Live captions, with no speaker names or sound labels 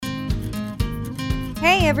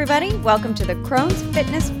Hey everybody, welcome to the Crohn's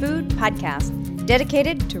Fitness Food Podcast,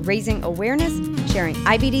 dedicated to raising awareness, sharing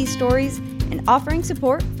IBD stories, and offering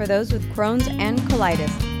support for those with Crohn's and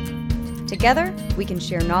colitis. Together, we can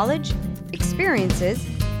share knowledge, experiences,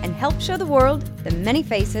 and help show the world the many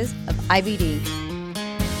faces of IBD.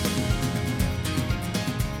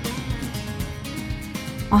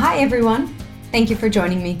 Well, hi everyone. Thank you for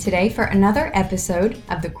joining me today for another episode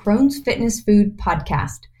of the Crohn's Fitness Food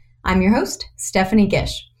Podcast. I'm your host, Stephanie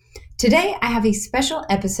Gish. Today, I have a special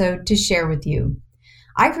episode to share with you.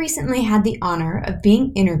 I've recently had the honor of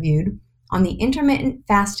being interviewed on the Intermittent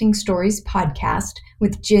Fasting Stories podcast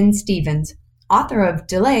with Gin Stephens, author of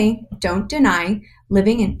Delay, Don't Deny,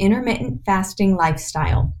 Living an Intermittent Fasting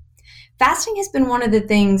Lifestyle. Fasting has been one of the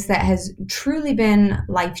things that has truly been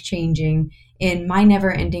life-changing in my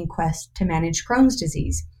never-ending quest to manage Crohn's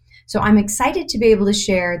disease. So I'm excited to be able to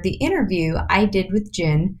share the interview I did with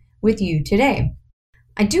Gin with you today.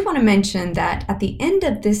 I do want to mention that at the end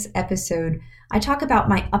of this episode, I talk about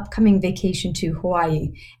my upcoming vacation to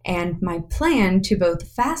Hawaii and my plan to both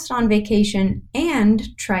fast on vacation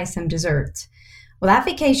and try some desserts. Well, that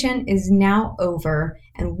vacation is now over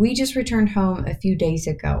and we just returned home a few days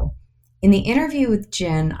ago. In the interview with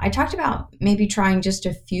Gin, I talked about maybe trying just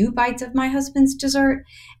a few bites of my husband's dessert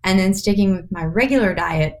and then sticking with my regular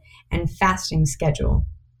diet and fasting schedule.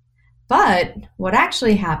 But what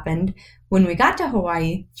actually happened when we got to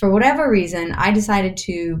Hawaii, for whatever reason, I decided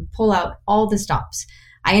to pull out all the stops.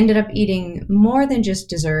 I ended up eating more than just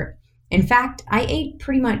dessert. In fact, I ate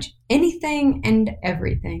pretty much anything and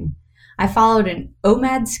everything. I followed an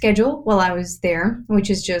OMAD schedule while I was there, which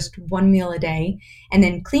is just one meal a day, and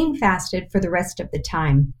then clean fasted for the rest of the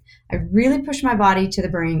time. I really pushed my body to the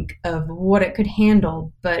brink of what it could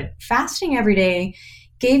handle, but fasting every day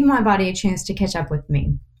gave my body a chance to catch up with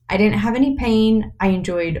me. I didn't have any pain, I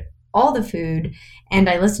enjoyed all the food, and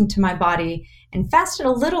I listened to my body and fasted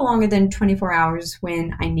a little longer than 24 hours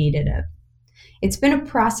when I needed it. It's been a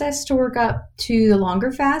process to work up to the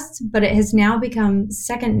longer fasts, but it has now become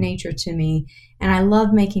second nature to me, and I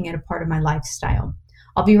love making it a part of my lifestyle.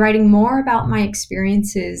 I'll be writing more about my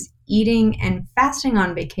experiences eating and fasting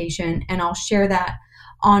on vacation, and I'll share that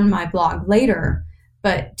on my blog later.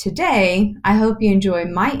 But today, I hope you enjoy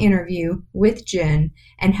my interview with Gin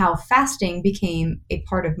and how fasting became a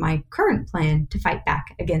part of my current plan to fight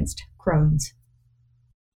back against Crohn's.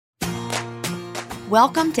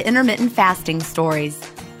 Welcome to Intermittent Fasting Stories.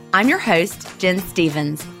 I'm your host, Gin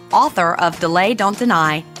Stephens, author of Delay, Don't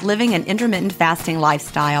Deny, Living an Intermittent Fasting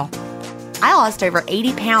Lifestyle. I lost over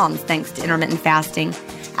 80 pounds thanks to intermittent fasting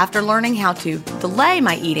after learning how to delay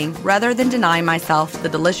my eating rather than deny myself the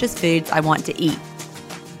delicious foods I want to eat.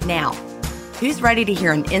 Now, who's ready to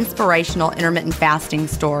hear an inspirational intermittent fasting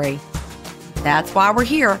story? That's why we're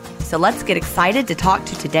here, so let's get excited to talk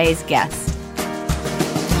to today's guest.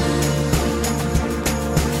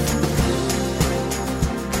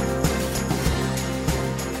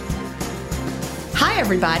 Hi,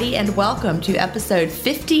 everybody, and welcome to episode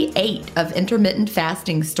 58 of Intermittent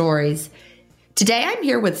Fasting Stories. Today, I'm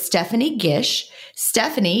here with Stephanie Gish.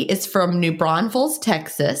 Stephanie is from New Braunfels,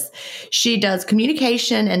 Texas. She does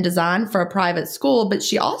communication and design for a private school, but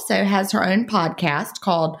she also has her own podcast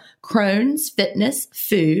called Crohn's Fitness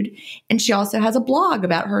Food, and she also has a blog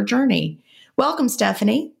about her journey. Welcome,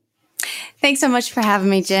 Stephanie. Thanks so much for having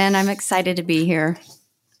me, Jen. I'm excited to be here.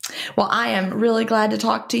 Well, I am really glad to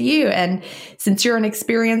talk to you. And since you're an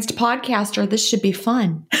experienced podcaster, this should be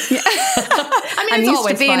fun. Yeah. I mean, it's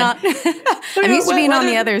always fun. I'm used to being on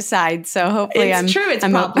the other side, so hopefully it's true. It's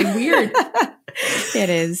probably weird. It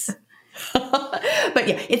is. But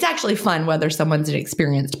yeah, it's actually fun whether someone's an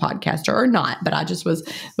experienced podcaster or not. But I just was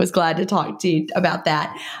glad to talk to you about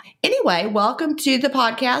that. Anyway, welcome to the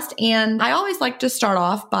podcast. And I always like to start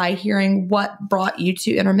off by hearing what brought you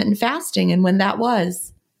to intermittent fasting and when that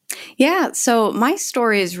was. Yeah, so my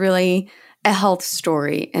story is really a health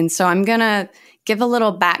story. And so I'm going to give a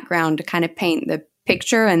little background to kind of paint the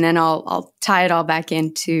picture, and then I'll tie it all back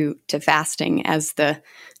into fasting as the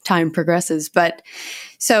time progresses. But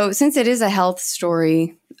so since it is a health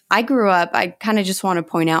story, I kind of just want to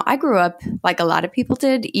point out, I grew up like a lot of people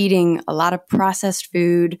did, eating a lot of processed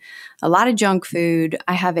food, a lot of junk food.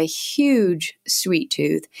 I have a huge sweet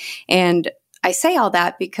tooth. And I say all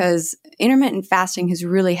that because intermittent fasting has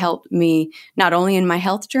really helped me not only in my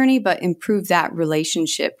health journey, but improve that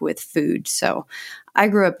relationship with food. So I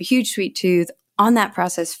grew up a huge sweet tooth on that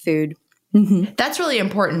processed food. Mm-hmm. That's really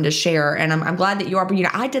important to share. And I'm glad that you are, but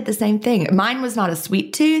I did the same thing. Mine was not a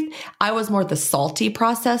sweet tooth. I was more the salty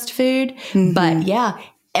processed food. Mm-hmm. But yeah,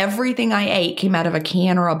 everything I ate came out of a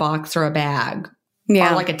can or a box or a bag.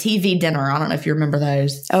 Yeah. Or like a TV dinner. I don't know if you remember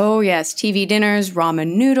those. Oh, yes. TV dinners,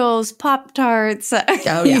 ramen noodles, Pop-Tarts.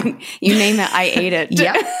 Oh, yeah. You name it, I ate it.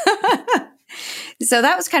 Yep. So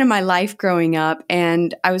that was kind of my life growing up.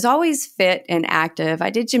 And I was always fit and active.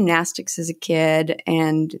 I did gymnastics as a kid,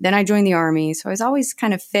 and then I joined the Army. So I was always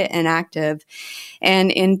kind of fit and active.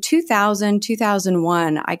 And in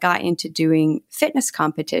 2001, I got into doing fitness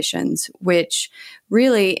competitions, which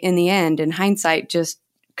really, in the end, in hindsight, just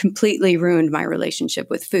completely ruined my relationship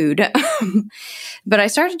with food. But I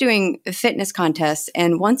started doing fitness contests.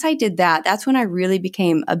 And once I did that, that's when I really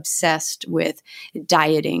became obsessed with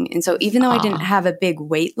dieting. And so even though I didn't have a big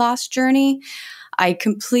weight loss journey, I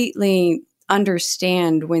completely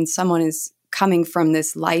understand when someone is coming from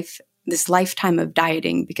this lifetime of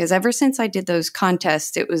dieting, because ever since I did those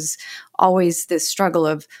contests, it was always this struggle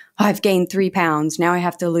of, oh, I've gained 3 pounds. Now I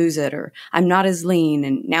have to lose it, or I'm not as lean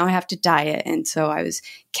and now I have to diet. And so I was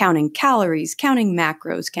counting calories, counting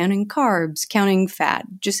macros, counting carbs, counting fat,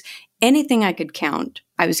 just anything I could count.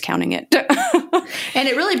 I was counting it. And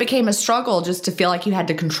it really became a struggle just to feel like you had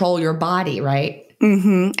to control your body, right?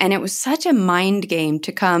 Mm-hmm. And it was such a mind game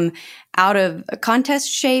to come out of a contest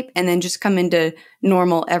shape and then just come into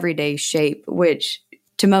normal everyday shape, which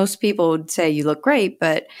to most people would say you look great,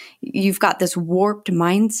 but you've got this warped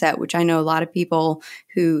mindset, which I know a lot of people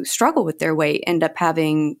who struggle with their weight end up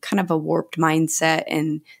having kind of a warped mindset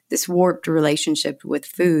and this warped relationship with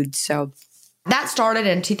food. So that started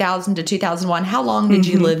in 2000 to 2001. How long did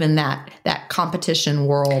you live in that competition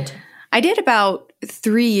world? I did about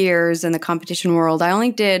 3 years in the competition world. I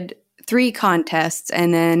only did 3 contests,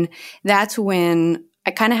 and then that's when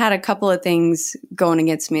I kind of had a couple of things going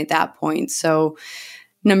against me at that point. So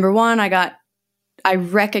number one, I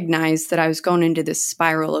recognized that I was going into this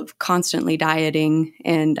spiral of constantly dieting,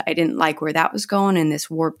 and I didn't like where that was going in this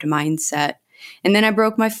warped mindset. And then I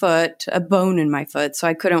broke my foot, a bone in my foot, so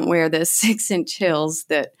I couldn't wear the 6-inch heels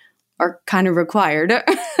that are kind of required. And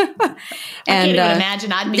I can't even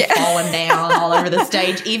imagine I'd be falling down all over the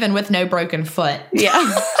stage, even with no broken foot.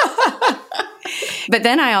 Yeah. But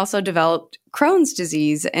then I also developed Crohn's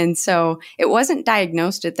disease. And so it wasn't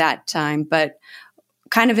diagnosed at that time, but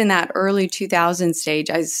kind of in that early 2000 stage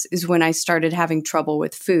is when I started having trouble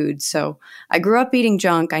with food. So I grew up eating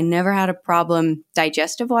junk. I never had a problem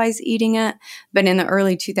digestive-wise eating it. But in the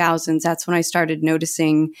early 2000s, that's when I started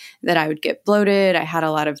noticing that I would get bloated. I had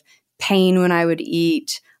a lot of pain when I would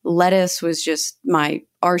eat. Lettuce was just my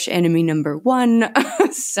arch enemy number one.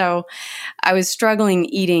 So I was struggling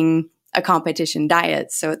eating a competition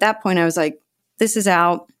diet. So at that point, I was like, this is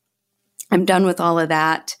out. I'm done with all of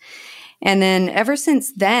that. And then ever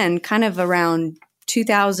since then, kind of around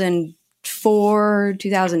 2004,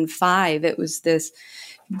 2005, it was this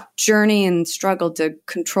journey and struggle to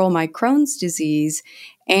control my Crohn's disease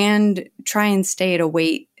and try and stay at a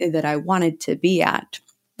weight that I wanted to be at.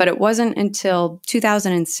 But it wasn't until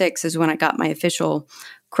 2006 is when I got my official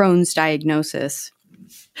Crohn's diagnosis.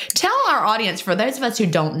 Tell our audience, for those of us who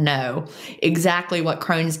don't know exactly what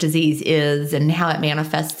Crohn's disease is and how it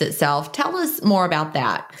manifests itself, tell us more about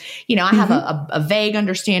that. You know, I have a vague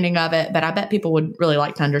understanding of it, but I bet people would really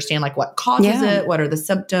like to understand, like, what causes it, what are the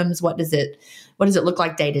symptoms, what does it look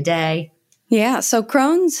like day to day? Yeah. So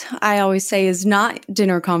Crohn's, I always say, is not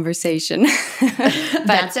dinner conversation.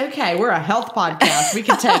 That's okay. We're a health podcast. We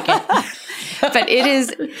can take it. But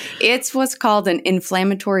it's what's called an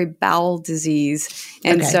inflammatory bowel disease.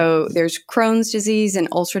 And so there's Crohn's disease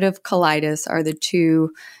and ulcerative colitis are the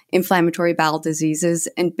 2 inflammatory bowel diseases.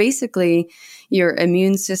 And basically your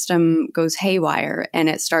immune system goes haywire and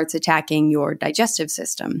it starts attacking your digestive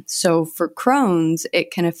system. So for Crohn's,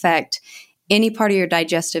 it can affect any part of your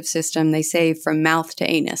digestive system, they say from mouth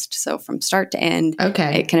to anus. So from start to end,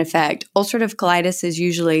 it can affect. Ulcerative colitis is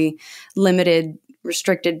usually limited,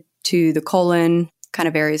 restricted to the colon kind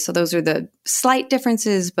of areas. So those are the slight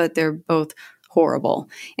differences, but they're both horrible.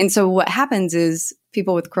 And so what happens is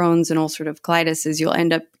people with Crohn's and ulcerative colitis is you'll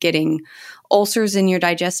end up getting ulcers in your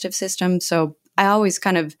digestive system. So I always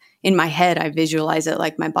kind of, in my head, I visualize it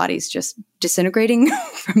like my body's just disintegrating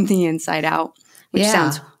from the inside out, which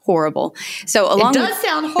sounds horrible. So it does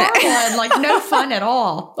sound horrible and like no fun at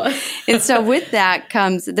all. And so with that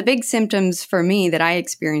comes the big symptoms for me that I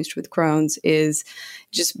experienced with Crohn's is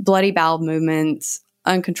just bloody bowel movements,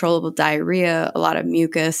 uncontrollable diarrhea, a lot of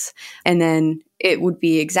mucus, and then it would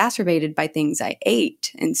be exacerbated by things I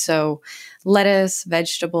ate. And so lettuce,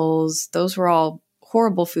 vegetables, those were all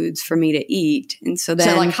horrible foods for me to eat. And so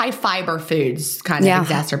then like high fiber foods kind of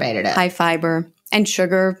exacerbated it. High fiber. And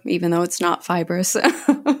sugar, even though it's not fibrous.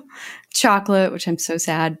 Chocolate, which I'm so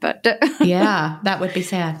sad, but yeah, that would be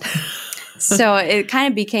sad. So it kind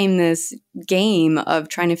of became this game of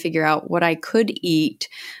trying to figure out what I could eat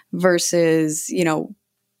versus,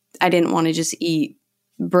 I didn't want to just eat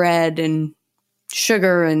bread and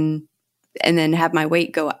sugar and then have my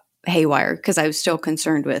weight go haywire, because I was still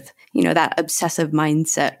concerned with, that obsessive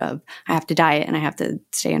mindset of I have to diet and I have to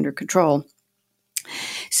stay under control.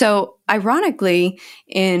 So ironically,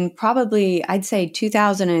 in probably, I'd say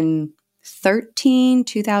 2013,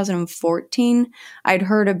 2014, I'd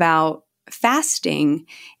heard about fasting.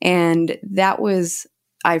 And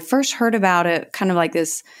I first heard about it kind of like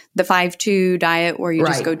the 5-2 diet, where you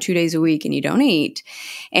just go 2 days a week and you don't eat.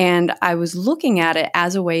 And I was looking at it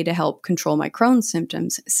as a way to help control my Crohn's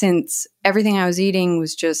symptoms, since everything I was eating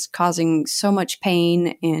was just causing so much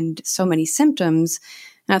pain and so many symptoms.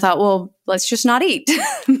 And I thought, well, let's just not eat.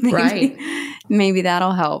 Maybe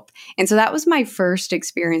that'll help. And so that was my first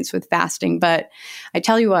experience with fasting. But I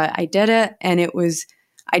tell you what, I did it, and it was,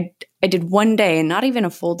 I did one day and not even a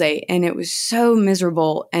full day. And it was so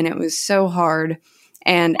miserable and it was so hard.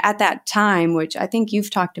 And at that time, which I think you've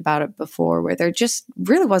talked about it before, where there just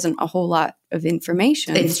really wasn't a whole lot of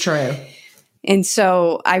information. It's true. And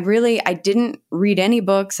so I didn't read any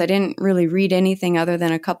books. I didn't really read anything other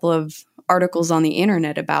than a couple of articles on the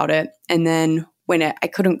internet about it. And then when I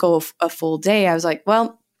couldn't go a full day, I was like,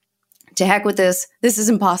 well, to heck with this. This is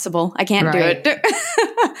impossible. I can't do it.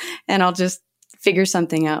 And I'll just figure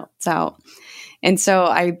something else out. And so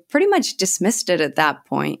I pretty much dismissed it at that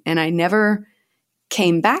point, and I never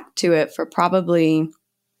came back to it for probably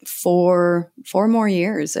four more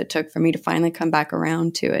years it took for me to finally come back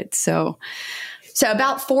around to it. So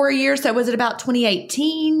about 4 years. So was it about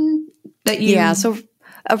 2018 that you? Yeah. So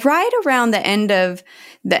right around the end of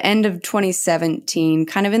 2017,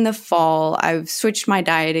 kind of in the fall, I switched my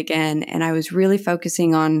diet again, and I was really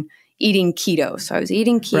focusing on eating keto. So I was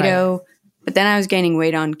eating keto, but then I was gaining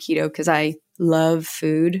weight on keto because I love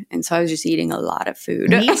food. And so I was just eating a lot of food.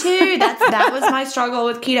 Me too. That was my struggle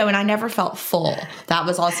with keto, and I never felt full. That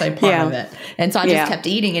was also part of it. And so I just kept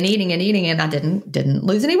eating and eating and eating, and I didn't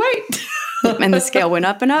lose any weight. And the scale went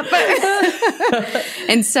up and up.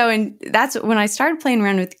 And so that's when I started playing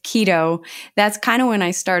around with keto. That's kind of when I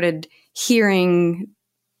started hearing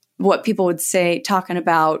what people would say, talking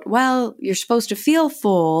about, well, you're supposed to feel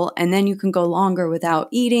full and then you can go longer without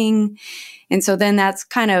eating. And so then that's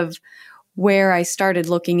kind of where I started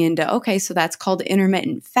looking into, okay, so that's called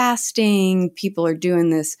intermittent fasting. People are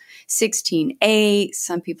doing this 16-8.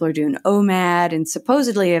 Some people are doing OMAD. And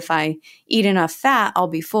supposedly if I eat enough fat, I'll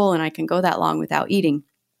be full and I can go that long without eating.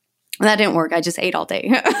 That didn't work. I just ate all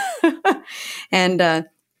day.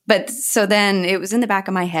 But so then it was in the back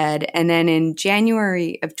of my head. And then in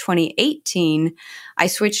January of 2018, I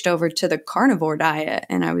switched over to the carnivore diet,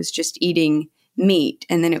 and I was just eating meat.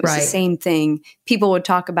 And then it was the same thing. People would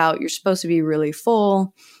talk about, you're supposed to be really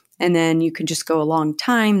full, and then you can just go a long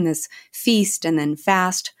time, this feast and then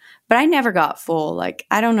fast. But I never got full. Like,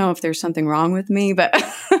 I don't know if there's something wrong with me, but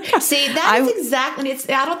see, that is exactly,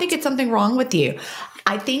 I don't think it's something wrong with you.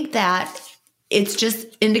 I think that it's just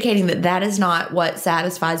indicating that is not what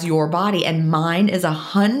satisfies your body. And mine is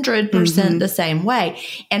 100% the same way.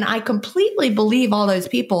 And I completely believe all those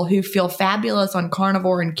people who feel fabulous on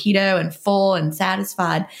carnivore and keto and full and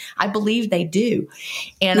satisfied. I believe they do.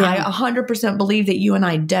 And I 100% believe that you and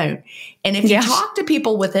I don't. And if you talk to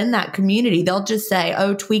people within that community, they'll just say,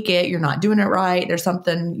 oh, tweak it. You're not doing it right. There's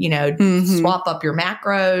something, swap up your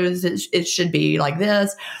macros. It should be like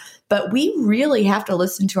this. But we really have to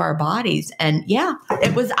listen to our bodies. And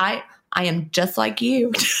I am just like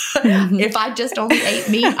you. If I just only ate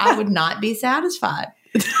meat, I would not be satisfied.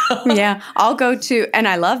 I'll go to, and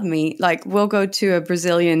I love meat. Like, we'll go to a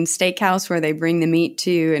Brazilian steakhouse where they bring the meat to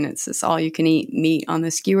you, and it's this all you can eat meat on the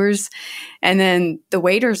skewers. And then the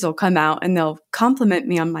waiters will come out and they'll compliment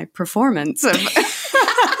me on my performance because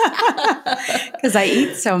I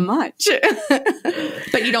eat so much.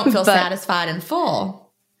 But you don't feel satisfied and full.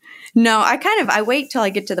 No, I wait till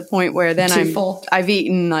I get to the point where then I've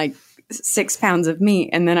eaten like 6 pounds of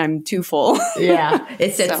meat and then I'm too full.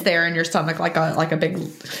 It sits there in your stomach like a big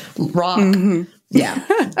rock.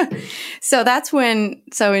 So that's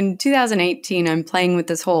in 2018, I'm playing with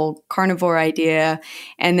this whole carnivore idea,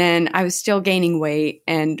 and then I was still gaining weight.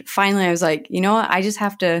 And finally I was like, you know what? I just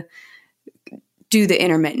have to do the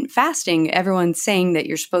intermittent fasting. Everyone's saying that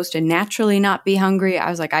you're supposed to naturally not be hungry. I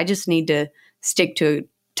was like, I just need to stick to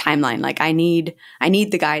timeline. Like, I need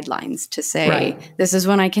the guidelines to say, this is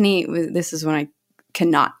when I can eat, this is when I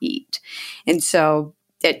cannot eat. And so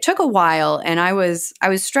it took a while, and I was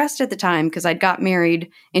stressed at the time because I'd got married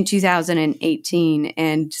in 2018.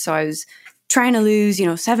 And so I was trying to lose,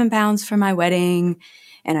 7 pounds for my wedding.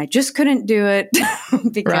 and I just couldn't do it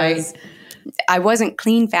because I wasn't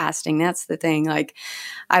clean fasting. That's the thing. Like,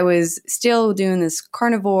 I was still doing this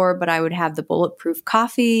carnivore, but I would have the bulletproof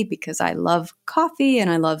coffee because I love coffee and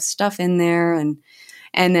I love stuff in there.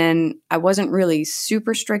 And then I wasn't really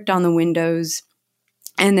super strict on the windows.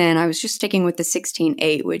 And then I was just sticking with the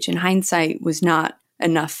 16-8, which in hindsight was not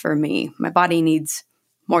enough for me. My body needs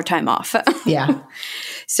more time off. Yeah.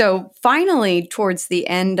 So finally, towards the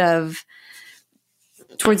end of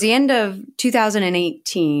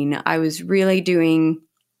 2018, I was really doing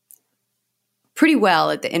pretty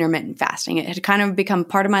well at the intermittent fasting. It had kind of become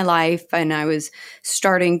part of my life, and I was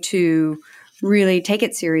starting to really take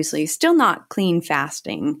it seriously. Still not clean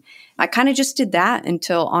fasting. I kind of just did that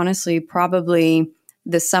until, honestly, probably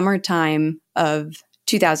the summertime of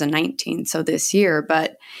 2019, so this year.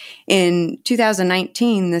 But in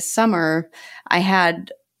 2019, this summer, I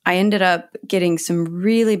ended up getting some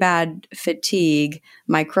really bad fatigue.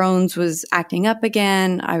 My Crohn's was acting up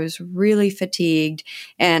again. I was really fatigued,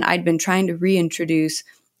 and I'd been trying to reintroduce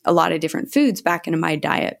a lot of different foods back into my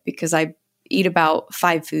diet because I eat about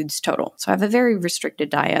 5 foods total. So I have a very restricted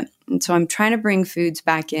diet. And so I'm trying to bring foods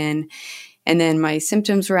back in, and then my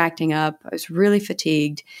symptoms were acting up. I was really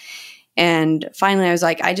fatigued. And finally, I was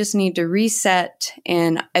like, I just need to reset.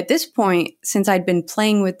 And at this point, since I'd been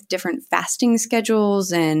playing with different fasting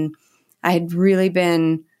schedules and I had really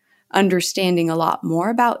been understanding a lot more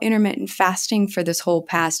about intermittent fasting for this whole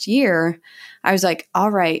past year, I was like,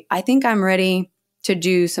 all right, I think I'm ready to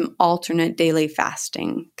do some alternate daily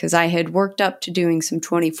fasting, because I had worked up to doing some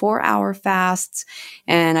 24-hour fasts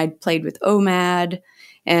and I'd played with OMAD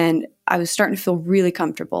and I was starting to feel really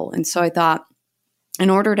comfortable. And so I thought, in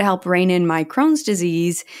order to help rein in my Crohn's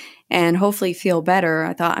disease and hopefully feel better,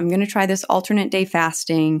 I thought I'm going to try this alternate day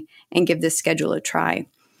fasting and give this schedule a try.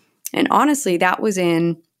 And honestly, that was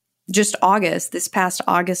in just August, this past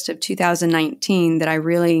August of 2019, that I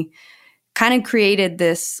really kind of created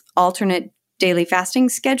this alternate daily fasting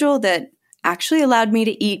schedule that actually allowed me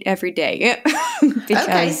to eat every day.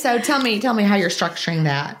 Okay, so tell me how you're structuring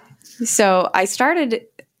that. So I started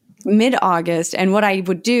mid-August, and what I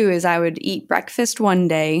would do is I would eat breakfast one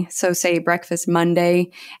day, so say breakfast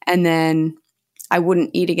Monday, and then I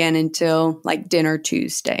wouldn't eat again until like dinner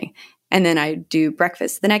Tuesday. And then I'd do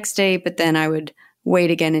breakfast the next day, but then I would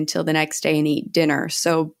wait again until the next day and eat dinner.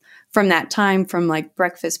 So from that time, from like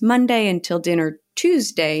breakfast Monday until dinner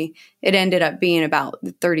Tuesday, it ended up being about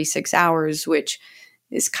 36 hours, which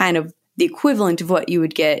is kind of the equivalent of what you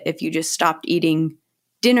would get if you just stopped eating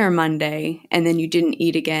dinner Monday and then you didn't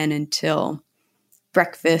eat again until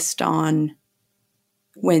breakfast on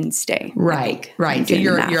Wednesday. Right. So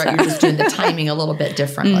you're just doing the timing a little bit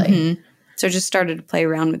differently. Mm-hmm. So just started to play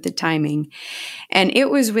around with the timing. And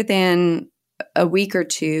it was within a week or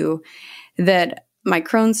two that my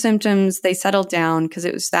Crohn's symptoms, they settled down because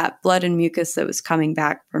it was that blood and mucus that was coming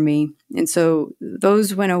back for me. And so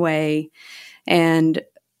those went away and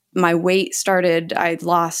my weight started, I'd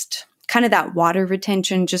lost kind of that water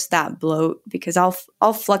retention, just that bloat, because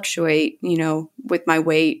I'll fluctuate, with my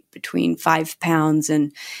weight between 5 pounds.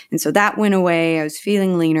 And so that went away. I was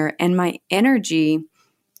feeling leaner and my energy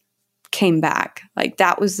came back. Like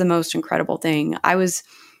that was the most incredible thing. I was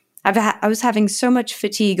having so much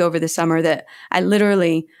fatigue over the summer that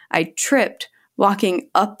I tripped walking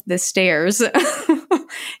up the stairs.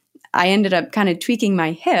 I ended up kind of tweaking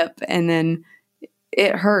my hip and then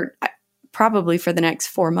it hurt probably for the next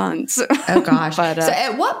 4 months. Oh gosh. But, so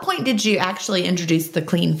at what point did you actually introduce the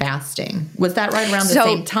clean fasting? Was that right around the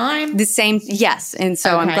same time? Yes. And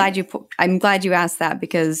so okay. I'm glad you asked that,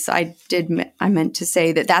 because I meant to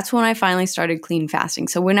say that's when I finally started clean fasting.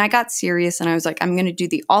 So when I got serious and I was like, I'm going to do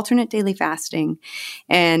the alternate daily fasting.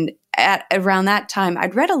 And at around that time,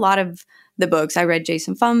 I'd read a lot of the books. I read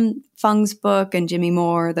Jason Fung's book and Jimmy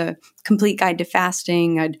Moore, The Complete Guide to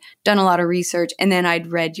Fasting. I'd done a lot of research. And then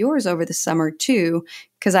I'd read yours over the summer too,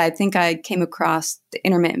 because I think I came across the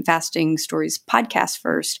Intermittent Fasting Stories podcast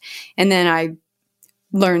first. And then I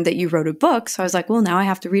learned that you wrote a book. So I was like, well, now I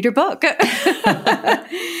have to read your book.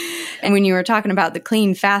 And when you were talking about the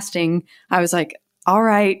clean fasting, I was like, all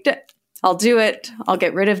right, I'll do it. I'll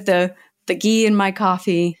get rid of the ghee in my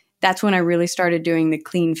coffee. That's when I really started doing the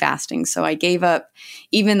clean fasting. So I gave up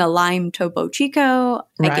even the lime Topo Chico.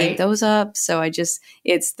 Right. I gave those up. So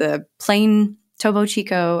it's the plain Topo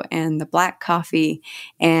Chico and the black coffee.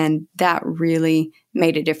 And that really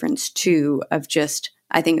made a difference too, of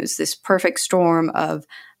I think it was this perfect storm of,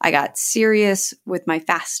 I got serious with my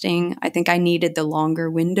fasting. I think I needed the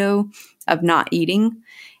longer window of not eating,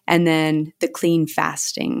 and then the clean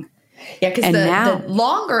fasting. Yeah, because the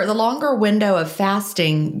longer window of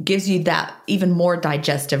fasting gives you that even more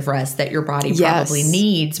digestive rest that your body probably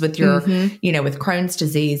needs with your, with Crohn's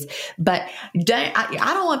disease. But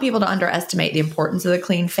I don't want people to underestimate the importance of the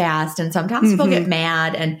clean fast. And sometimes people get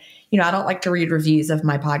mad, and I don't like to read reviews of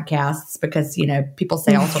my podcasts because, people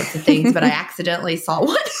say all sorts of things, but I accidentally saw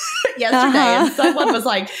one yesterday and someone was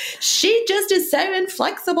like, she just is so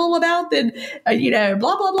inflexible about the,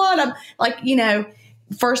 blah, blah, blah. And I'm like,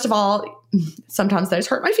 first of all, sometimes those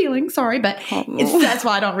hurt my feelings. Sorry, but that's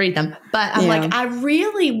why I don't read them. But I'm like, I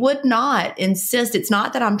really would not insist. It's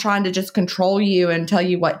not that I'm trying to just control you and tell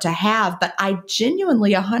you what to have, but I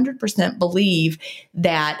genuinely 100% believe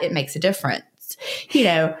that it makes a difference.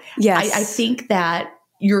 Yes. I think that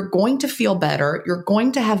you're going to feel better. You're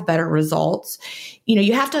going to have better results.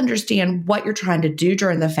 You have to understand what you're trying to do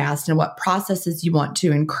during the fast and what processes you want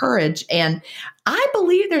to encourage. And I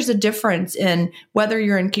believe there's a difference in whether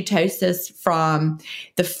you're in ketosis from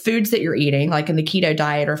the foods that you're eating, like in the keto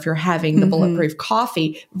diet, or if you're having the bulletproof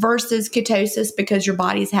coffee, versus ketosis because your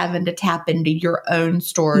body's having to tap into your own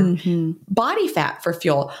stored body fat for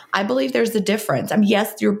fuel. I believe there's a difference.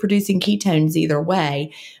 Yes, you're producing ketones either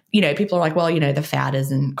way. People are like, well, the fat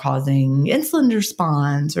isn't causing insulin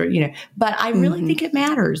response but I really think it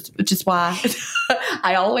matters, which is why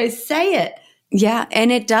I always say it. Yeah,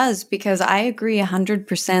 and it does, because I agree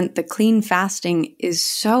 100%. The clean fasting is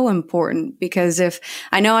so important, because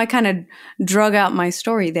I know I kind of drug out my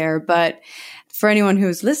story there, but for anyone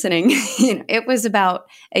who's listening, it was about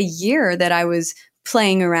a year that I was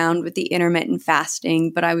playing around with the intermittent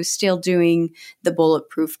fasting, but I was still doing the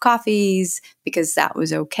bulletproof coffees because that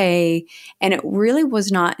was okay. And it really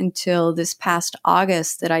was not until this past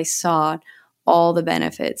August that I saw all the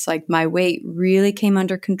benefits. Like, my weight really came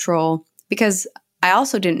under control, because I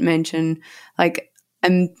also didn't mention, like,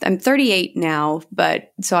 I'm 38 now,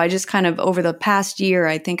 but so I just kind of, over the past year,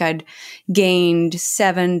 I think I'd gained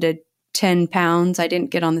 7 to 10 pounds. I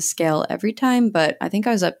didn't get on the scale every time, but I think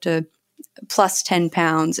I was up to plus 10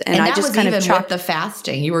 pounds. And I just kind of chalked the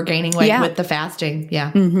fasting. You were gaining weight with the fasting.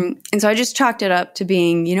 Yeah. And so I just chalked it up to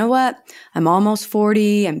being, you know what? I'm almost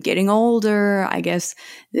 40. I'm getting older. I guess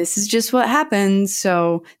this is just what happens.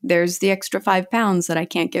 So there's the extra 5 pounds that I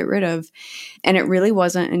can't get rid of. And it really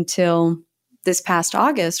wasn't until this past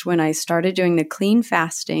August when I started doing the clean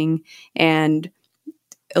fasting and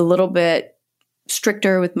a little bit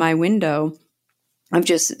stricter with my window of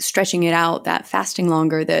just stretching it out, that fasting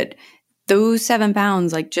longer, that those 7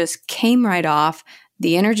 pounds just came right off.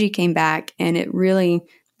 The energy came back, and it really,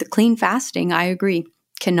 the clean fasting, I agree,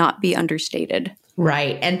 cannot be understated.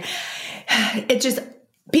 Right. And it just,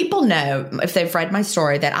 people know, if they've read my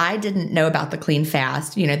story, that I didn't know about the clean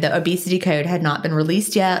fast. The obesity code had not been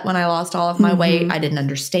released yet when I lost all of my weight. I didn't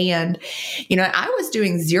understand. I was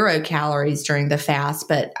doing 0 calories during the fast,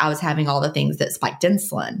 but I was having all the things that spiked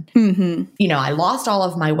insulin. I lost all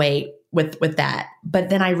of my weight with that, but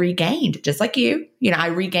then I regained, just like you, I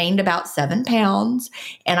regained about 7 pounds,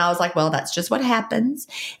 and I was like, well, that's just what happens.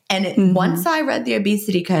 And once I read the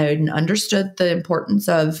obesity code and understood the importance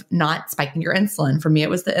of not spiking your insulin, for me, it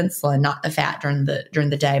was the insulin, not the fat during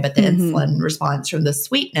the day, but the insulin response from the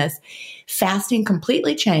sweetness, fasting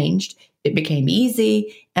completely changed. It became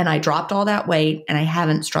easy, and I dropped all that weight, and I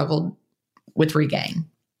haven't struggled with regain.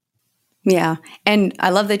 Yeah. And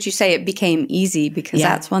I love that you say it became easy, because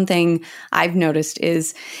that's one thing I've noticed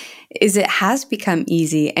is it has become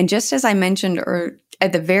easy. And just as I mentioned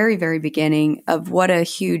at the very, very beginning of what a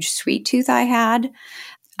huge sweet tooth I had,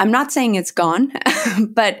 I'm not saying it's gone,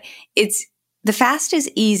 but the fast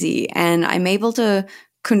is easy, and I'm able to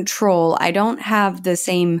control. I don't have the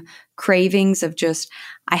same cravings of just,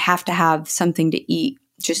 I have to have something to eat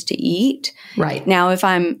just to eat. Right. Now, if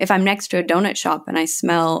I'm next to a donut shop and I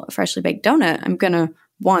smell a freshly baked donut, I'm going to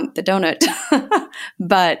want the donut.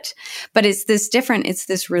 but it's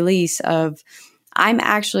this release of, I'm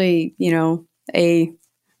actually, a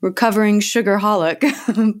recovering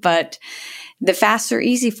sugarholic, but the fasts are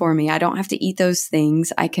easy for me. I don't have to eat those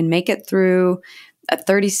things. I can make it through a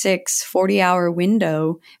 36, 40-hour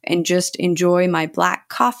window and just enjoy my black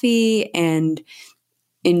coffee and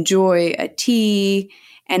enjoy a tea.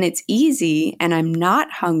 And it's easy, and I'm not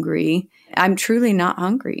hungry. I'm truly not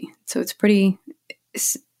hungry. So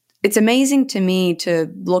it's amazing to me to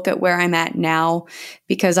look at where I'm at now,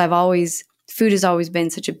 because food has always been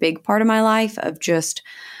such a big part of my life, of just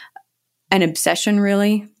an obsession,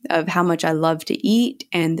 really, of how much I love to eat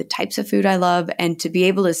and the types of food I love, and to be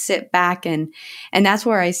able to sit back and that's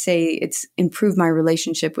where I say it's improved my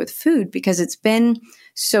relationship with food, because it's been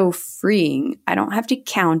so freeing. I don't have to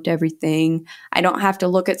count everything. I don't have to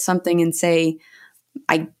look at something and say,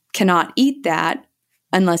 I cannot eat that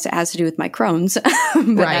unless it has to do with my Crohn's. But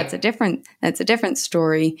Right. that's a different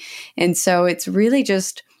story. And so it's really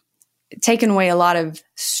just taken away a lot of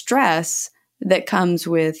stress that comes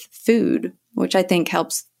with food, which I think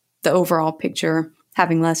helps the overall picture,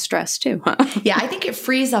 having less stress too. Yeah, I think it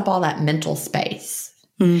frees up all that mental space.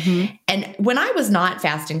 Mm-hmm. And when I was not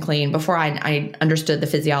fasting clean, before I understood the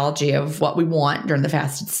physiology of what we want during the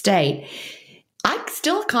fasted state, I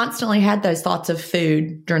still constantly had those thoughts of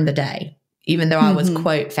food during the day, even though I was,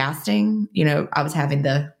 quote, fasting. I was having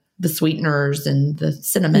the sweeteners and the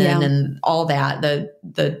cinnamon and all that,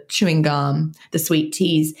 the chewing gum, the sweet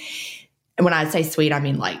teas. And when I say sweet, I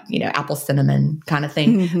mean like, apple cinnamon kind of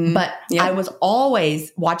thing. Mm-hmm. But I was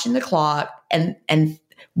always watching the clock and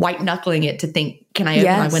white knuckling it to think, can I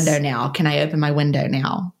open my window now? Can I open my window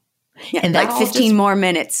now? Yeah, And like 15 more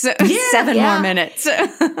minutes, 7 more minutes.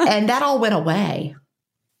 And that all went away.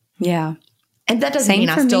 Yeah. And that doesn't Same mean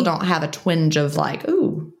I for still me. don't have a twinge of like,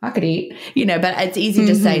 ooh, I could eat, but it's easy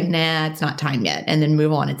to say, nah, it's not time yet. And then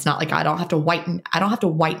move on. It's not like I don't have to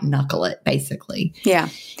white knuckle it basically. Yeah.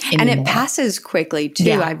 And anymore. it passes quickly too.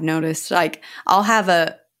 Yeah. I've noticed, like, I'll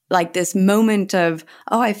have this moment of,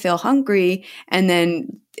 oh, I feel hungry. And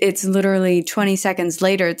then it's literally 20 seconds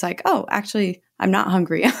later. It's like, oh, actually, I'm not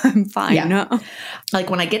hungry. I'm fine. Yeah. Like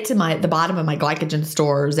when I get to the bottom of my glycogen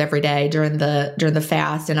stores every day during the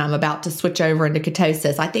fast and I'm about to switch over into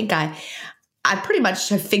ketosis, I think I pretty much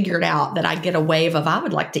have figured out that I get a wave of, I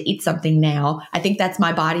would like to eat something now. I think that's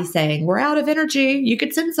my body saying, we're out of energy. You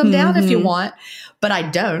could send some down if you want, but I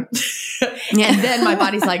don't. And then my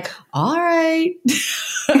body's like, all right,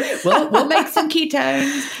 we'll make some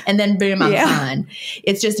ketones. And then boom, I'm fine.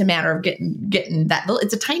 It's just a matter of getting that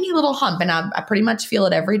it's a tiny little hump. And I pretty much feel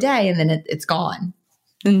it every day. And then it's gone.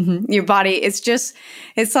 Mm-hmm. Your body, it's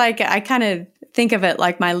like, I kind of think of it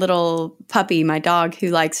like my little puppy, my dog,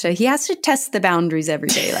 who he has to test the boundaries every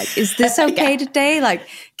day. Like, is this okay today? Like,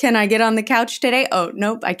 can I get on the couch today? Oh,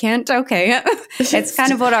 nope, I can't. Okay. It's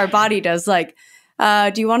kind of what our body does. Like,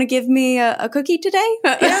 do you want to give me a cookie today?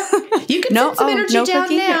 Yeah. You can send some energy down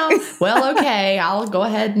cookie? now. Well, okay. I'll go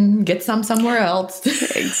ahead and get some somewhere else.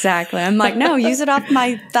 Exactly. I'm like, no, use it off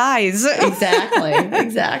my thighs.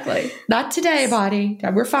 Exactly. Not today, body.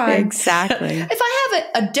 We're fine. Exactly. If I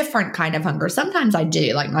have a different kind of hunger, sometimes I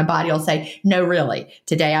do. Like my body will say, no, really,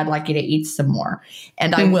 today I'd like you to eat some more.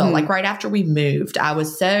 And I will. Like right after we moved, I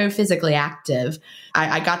was so physically active.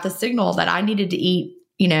 I got the signal that I needed to eat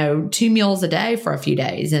 2 meals a day for a few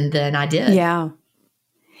days. And then I did. Yeah.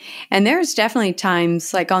 And there's definitely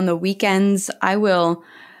times like on the weekends, I will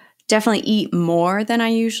definitely eat more than I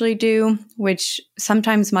usually do, which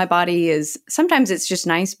sometimes sometimes it's just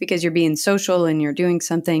nice because you're being social and you're doing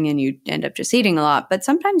something and you end up just eating a lot. But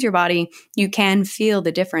sometimes your body, you can feel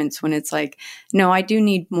the difference when it's like, no, I do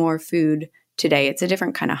need more food today. It's a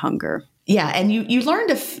different kind of hunger. Yeah. And you learn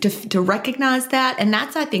to recognize that. And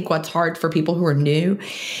that's, I think, what's hard for people who are new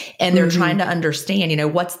and they're trying to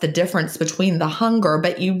understand, what's the difference between the hunger,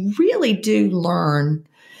 but you really do learn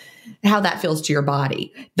how that feels to your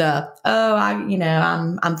body.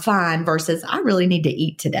 I'm fine versus I really need to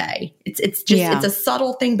eat today. It's a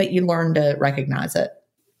subtle thing, but you learn to recognize it.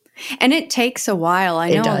 And it takes a while.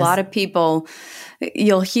 I know a lot of people,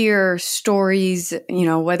 you'll hear stories,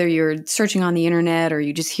 whether you're searching on the internet or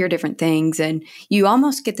you just hear different things, and you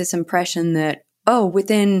almost get this impression that,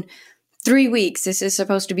 within 3 weeks, this is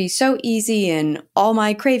supposed to be so easy and all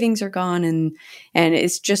my cravings are gone and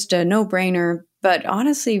it's just a no-brainer. But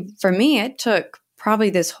honestly, for me, it took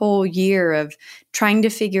probably this whole year of trying to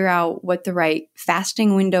figure out what the right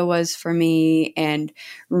fasting window was for me and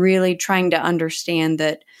really trying to understand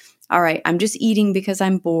that, all right, I'm just eating because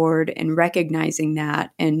I'm bored and recognizing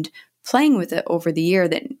that and playing with it over the year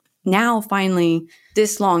that now finally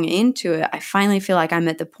this long into it, I finally feel like I'm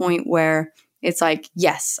at the point where it's like,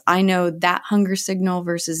 yes, I know that hunger signal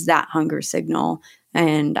versus that hunger signal.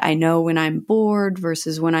 And I know when I'm bored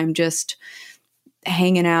versus when I'm just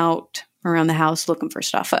hanging out around the house looking for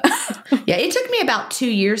stuff. Yeah, it took me about 2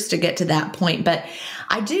 years to get to that point. But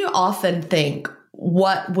I do often think,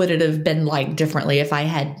 what would it have been like differently if I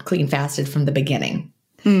had clean fasted from the beginning?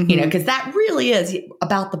 Because that really is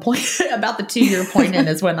about the point, about the 2 year point in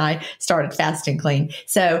is when I started fasting clean.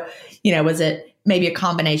 So, was it maybe a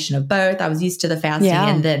combination of both? I was used to the fasting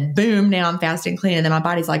and then boom, now I'm fasting clean. And then my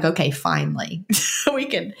body's like, okay, finally we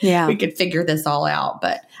can figure this all out.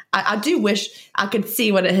 But I do wish I could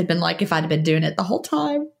see what it had been like if I'd been doing it the whole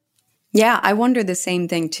time. Yeah, I wonder the same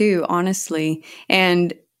thing too, honestly.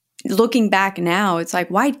 And looking back now, it's like,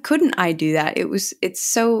 why couldn't I do that? It's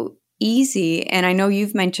so easy. And I know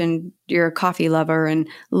you've mentioned you're a coffee lover and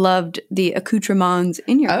loved the accoutrements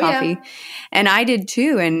in your coffee. Yeah. And I did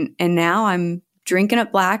too. And now I'm drinking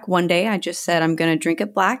it black. One day I just said, I'm going to drink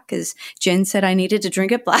it black because Jen said I needed to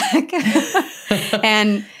drink it black.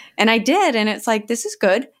 And I did. And it's like, this is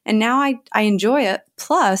good. And now I enjoy it.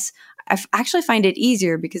 Plus, actually find it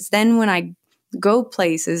easier because then when I go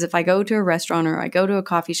places, if I go to a restaurant or I go to a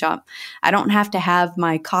coffee shop, I don't have to have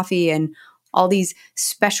my coffee and all these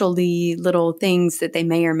specialty little things that they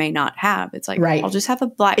may or may not have. It's like, Right. I'll just have a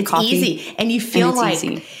black coffee. It's easy. And you feel like,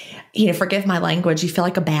 easy. Forgive my language, you feel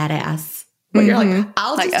like a badass. When you're like,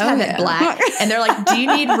 I'll just have it black. And they're like, do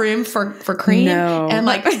you need room for cream? No. And I'm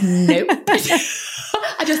like, nope.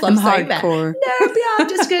 I just love saying that. hardcore. Nope, yeah, I'm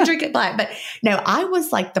just going to drink it black. But no, I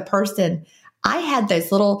was like the person, I had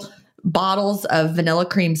those little bottles of vanilla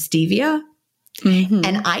cream stevia. Mm-hmm.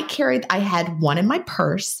 And I had one in my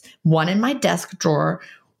purse, one in my desk drawer,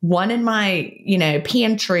 one in my,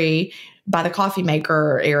 pantry by the coffee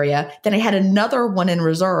maker area. Then I had another one in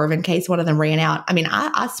reserve in case one of them ran out. I mean,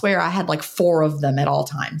 I swear I had like 4 of them at all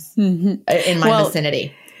times in my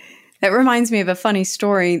vicinity. That reminds me of a funny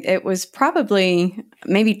story. It was probably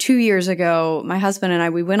maybe 2 years ago. My husband and I,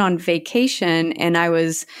 we went on vacation and I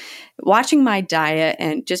was watching my diet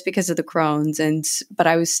and just because of the Crohn's but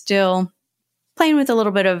I was still playing with a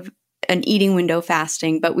little bit of an eating window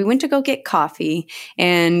fasting, but we went to go get coffee.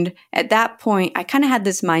 And at that point, I kind of had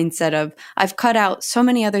this mindset of I've cut out so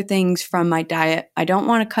many other things from my diet. I don't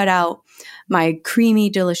want to cut out my creamy,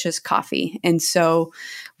 delicious coffee. And so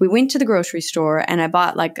we went to the grocery store and I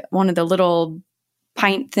bought like one of the little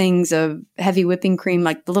pint things of heavy whipping cream,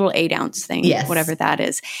 like the little 8-ounce thing, Yes. whatever that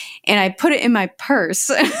is. And I put it in my purse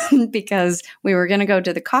because we were going to go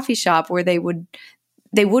to the coffee shop where they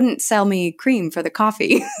wouldn't sell me cream for the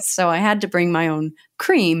coffee. So I had to bring my own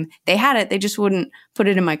cream. They had it. They just wouldn't put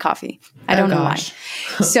it in my coffee. I don't know why.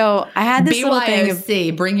 So I had this little thing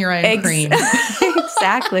of bring your own cream.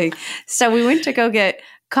 Exactly. So we went to go get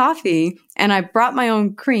coffee and I brought my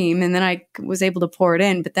own cream and then I was able to pour it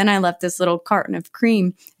in. But then I left this little carton of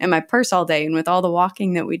cream in my purse all day. And with all the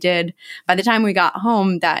walking that we did, by the time we got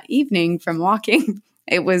home that evening from walking,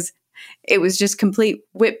 it was just complete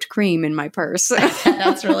whipped cream in my purse.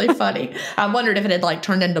 That's really funny. I wondered if it had like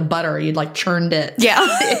turned into butter. You'd like churned it. Yeah.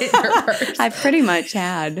 In your purse. I pretty much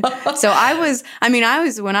had. So I was,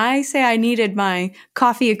 when I say I needed my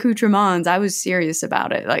coffee accoutrements, I was serious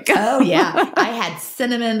about it. Like, oh yeah. I had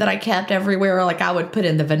cinnamon that I kept everywhere. Like I would put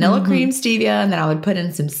in the vanilla cream stevia and then I would put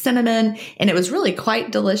in some cinnamon and it was really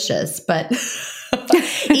quite delicious. But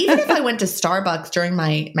even if I went to Starbucks during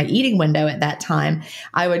my eating window at that time,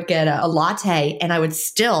 I would get a latte and I would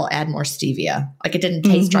still add more stevia. Like it didn't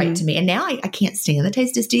taste right to me. And now I can't stand the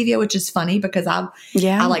taste of stevia, which is funny because I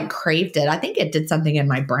like craved it. I think it did something in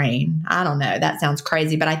my brain. I don't know. That sounds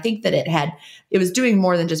crazy, but I think that it was doing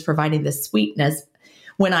more than just providing the sweetness.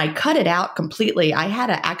 When I cut it out completely, I had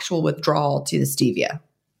an actual withdrawal to the stevia.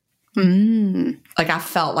 Like I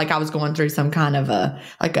felt like I was going through some kind of a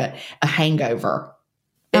hangover.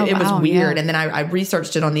 It was weird. Yeah. And then I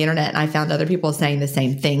researched it on the internet and I found other people saying the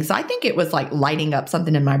same thing. So I think it was like lighting up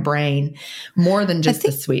something in my brain more than just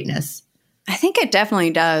the sweetness. I think it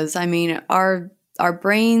definitely does. I mean, our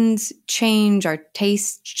brains change, our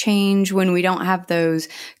tastes change when we don't have those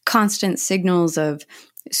constant signals of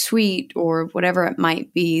sweet or whatever it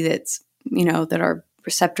might be that's, that our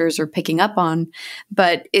receptors are picking up on.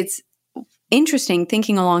 But it's interesting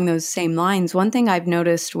thinking along those same lines. One thing I've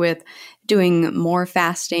noticed with doing more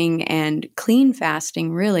fasting and clean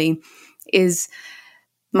fasting really is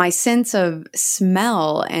my sense of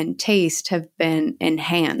smell and taste have been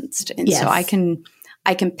enhanced. And so I can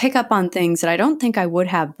pick up on things that I don't think I would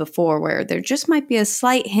have before, where there just might be a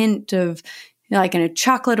slight hint of like a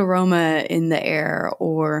chocolate aroma in the air,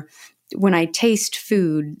 or when I taste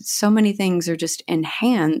food, so many things are just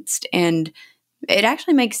enhanced, and it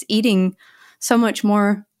actually makes eating so much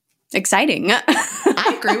more exciting.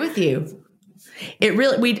 I agree with you. It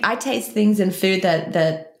really, I taste things in food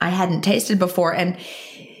that I hadn't tasted before, and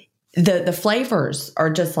the flavors are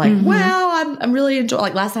just like, wow, I'm really enjoying.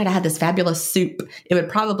 Like last night, I had this fabulous soup. It would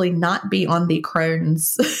probably not be on the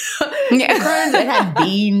Crohn's. Crohn's, it had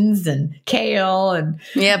beans and kale and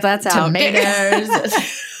that's tomatoes.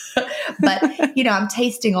 But, I'm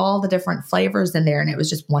tasting all the different flavors in there and it was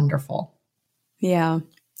just wonderful. Yeah.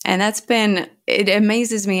 And it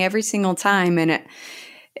amazes me every single time. And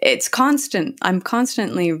it's constant. I'm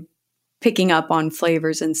constantly picking up on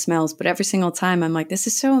flavors and smells, but every single time I'm like, this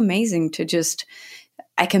is so amazing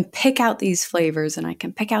I can pick out these flavors and I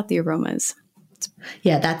can pick out the aromas.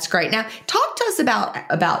 Yeah, that's great. Now, talk to us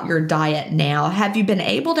about your diet now. Have you been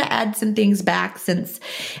able to add some things back since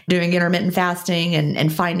doing intermittent fasting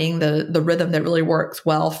and finding the rhythm that really works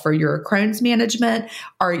well for your Crohn's management?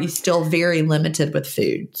 Or are you still very limited with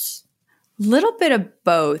foods? Little bit of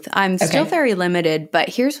both. I'm still very limited, but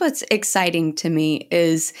here's what's exciting to me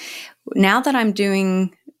is now that I'm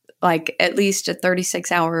doing like at least a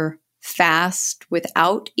 36-hour fast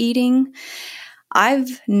without eating,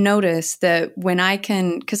 I've noticed that when I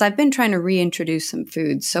can, because I've been trying to reintroduce some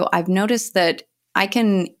foods, so I've noticed that I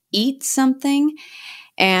can eat something,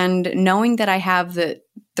 and knowing that I have the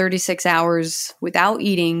 36 hours without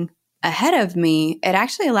eating ahead of me, it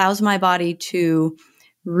actually allows my body to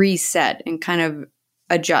reset and kind of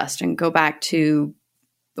adjust and go back to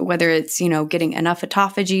whether it's, getting enough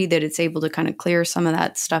autophagy that it's able to kind of clear some of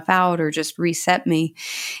that stuff out or just reset me.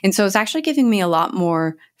 And so it's actually giving me a lot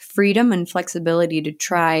more freedom and flexibility to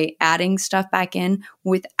try adding stuff back in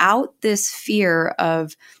without this fear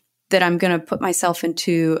of that I'm going to put myself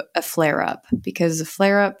into a flare up, because a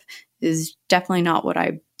flare up is definitely not what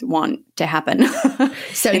I want to happen.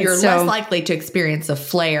 So you're less likely to experience a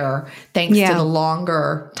flare thanks to the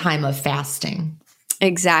longer time of fasting.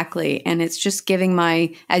 Exactly. And it's just giving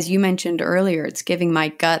as you mentioned earlier, it's giving my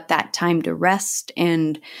gut that time to rest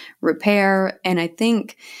and repair. And I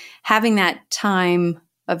think having that time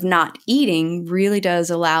of not eating really does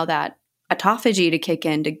allow that autophagy to kick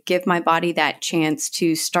in, to give my body that chance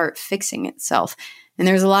to start fixing itself. And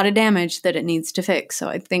there's a lot of damage that it needs to fix. So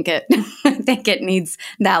I think it needs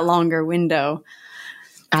that longer window.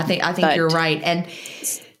 I think you're right. And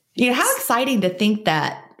how exciting to think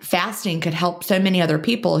that fasting could help so many other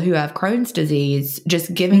people who have Crohn's disease,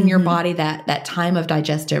 just giving your body that time of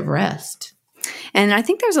digestive rest. And I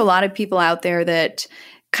think there's a lot of people out there that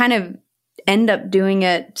kind of end up doing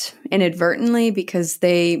it inadvertently because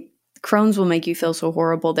Crohn's will make you feel so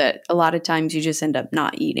horrible that a lot of times you just end up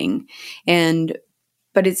not eating.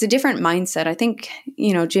 But it's a different mindset. I think,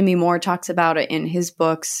 Jimmy Moore talks about it in his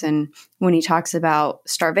books. And when he talks about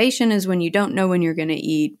starvation is when you don't know when you're going to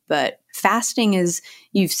eat, but fasting is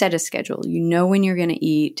you've set a schedule, you know when you're going to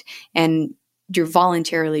eat and you're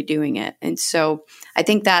voluntarily doing it. And so I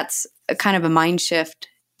think that's a kind of a mind shift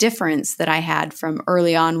difference that I had from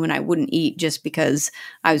early on when I wouldn't eat just because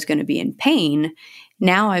I was going to be in pain.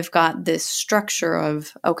 Now I've got this structure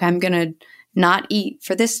of, okay, I'm going to not eat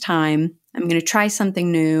for this time. I'm going to try something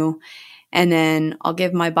new, and then I'll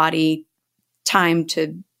give my body time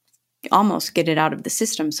to almost get it out of the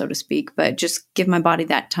system, so to speak, but just give my body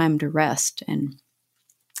that time to rest.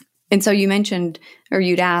 And so you mentioned, or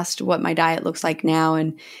you'd asked what my diet looks like now,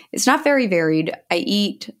 and it's not very varied. I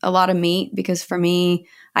eat a lot of meat because for me,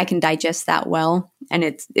 I can digest that well, and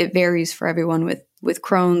it varies for everyone with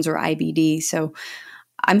Crohn's or IBD. So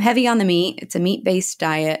I'm heavy on the meat. It's a meat-based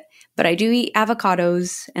diet. But I do eat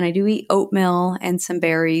avocados, and I do eat oatmeal and some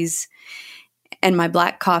berries and my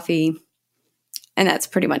black coffee. And that's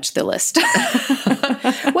pretty much the list.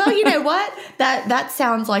 Well, you know what? That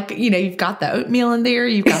sounds like, you've got the oatmeal in there.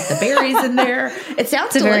 You've got the berries in there. It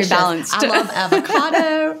sounds delicious. Very balanced. I love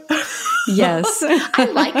avocado. Yes. I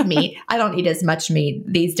like meat. I don't eat as much meat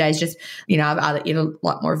these days. Just, I eat a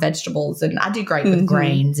lot more vegetables, and I do great with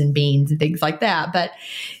grains and beans and things like that. But,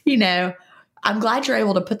 I'm glad you're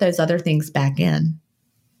able to put those other things back in.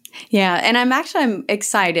 Yeah. And I'm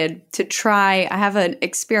excited to try. I have an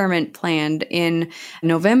experiment planned in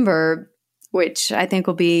November, which I think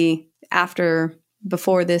will be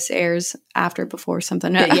before this airs, before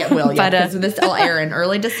something. Yeah, it will. Yeah, because this will air in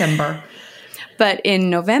early December. But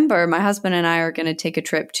in November, my husband and I are going to take a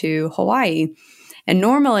trip to Hawaii. And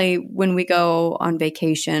normally when we go on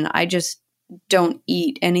vacation, I just don't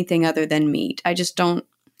eat anything other than meat.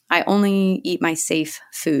 I only eat my safe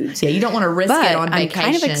foods. Yeah, you don't want to risk it on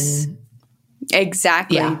vacation.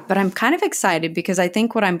 Exactly. Yeah. But I'm kind of excited because I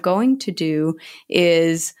think what I'm going to do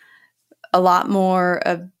is a lot more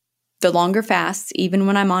of the longer fasts, even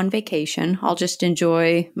when I'm on vacation. I'll just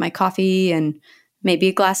enjoy my coffee and maybe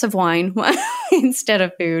a glass of wine instead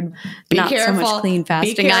of food. Not so much clean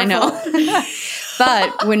fasting, I know.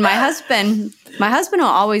 But when my husband will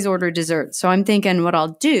always order dessert. So I'm thinking what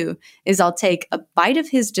I'll do is I'll take a bite of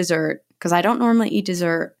his dessert because I don't normally eat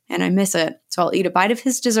dessert and I miss it. So I'll eat a bite of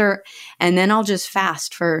his dessert and then I'll just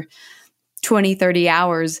fast for 20, 30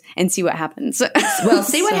 hours and see what happens. Well,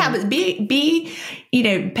 see what happens.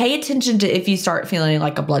 Pay attention to if you start feeling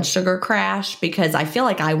like a blood sugar crash, because I feel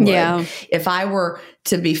like I would. Yeah. If I were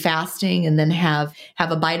to be fasting and then have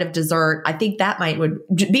a bite of dessert, I think that would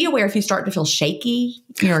be aware if you start to feel shaky.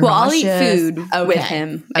 I'll eat food with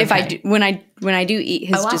him. Okay. If I do, when I do eat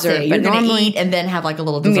his dessert, but normally going to eat and then have like a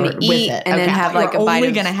little dessert with it. And then have like a bite of dessert.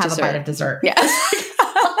 Only going to have a bite of dessert. Yeah.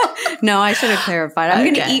 No, I should have clarified. I'm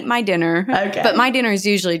going to eat my dinner. Okay. But my dinner is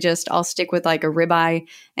usually I'll stick with like a ribeye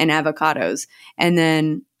and avocados. And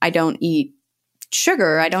then I don't eat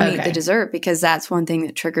sugar. I don't eat the dessert because that's one thing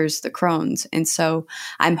that triggers the Crohn's. And so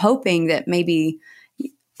I'm hoping that maybe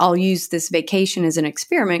I'll use this vacation as an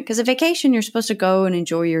experiment, because a vacation, you're supposed to go and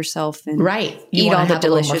enjoy yourself and eat all the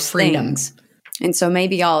delicious things. And so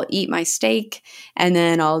maybe I'll eat my steak and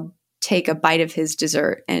then I'll take a bite of his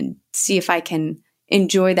dessert and see if I can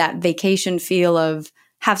enjoy that vacation feel of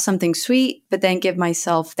have something sweet, but then give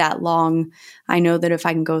myself that long. I know that if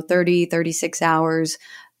I can go 30, 36 hours,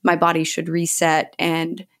 my body should reset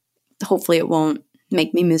and hopefully it won't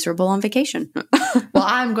make me miserable on vacation. Well,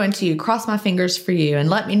 I'm going to cross my fingers for you and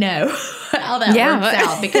let me know how that works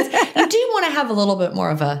out, because you do want to have a little bit more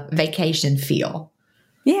of a vacation feel.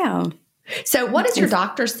 Yeah. So what has your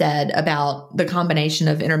doctor said about the combination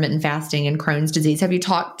of intermittent fasting and Crohn's disease? Have you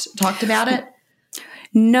talked about it?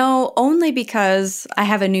 No, only because I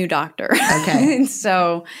have a new doctor. Okay.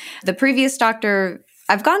 So the previous doctor,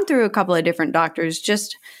 I've gone through a couple of different doctors,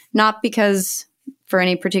 just not because for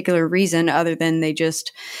any particular reason other than they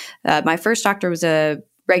just, my first doctor was a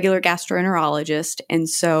regular gastroenterologist. And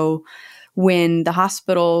so when the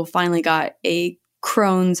hospital finally got a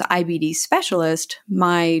Crohn's IBD specialist,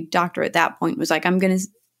 my doctor at that point was like, I'm going to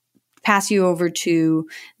pass you over to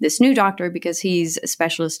this new doctor because he's a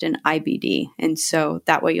specialist in IBD. And so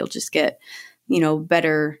that way you'll just get,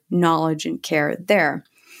 better knowledge and care there.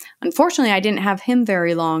 Unfortunately, I didn't have him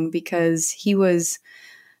very long because he was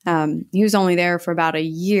only there for about a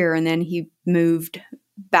year, and then he moved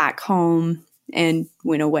back home and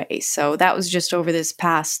went away. So that was just over this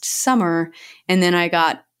past summer. And then I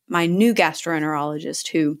got my new gastroenterologist,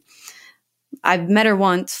 who I've met her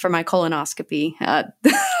once for my colonoscopy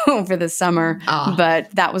over the summer, but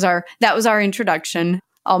that was our introduction.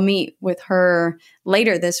 I'll meet with her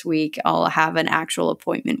later this week. I'll have an actual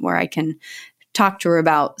appointment where I can talk to her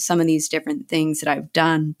about some of these different things that I've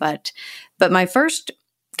done. But my first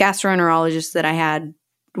gastroenterologist that I had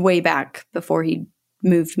way back before he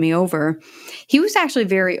moved me over, he was actually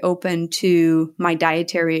very open to my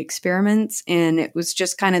dietary experiments. And it was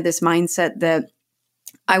just kind of this mindset that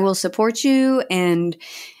I will support you and,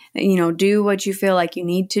 do what you feel like you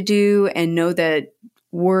need to do, and know that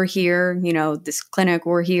we're here, this clinic,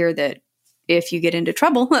 we're here, that if you get into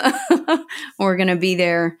trouble, we're going to be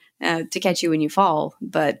there to catch you when you fall.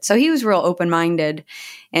 But so he was real open-minded.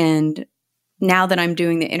 And now that I'm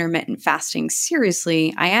doing the intermittent fasting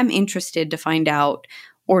seriously, I am interested to find out,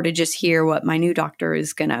 or to just hear what my new doctor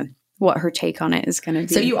is what her take on it is going to be.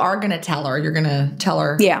 So you are going to tell her, you're going to tell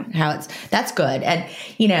her how that's good. And,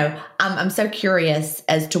 I'm so curious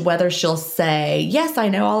as to whether she'll say, yes, I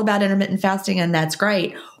know all about intermittent fasting and that's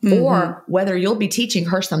great, or whether you'll be teaching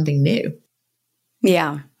her something new.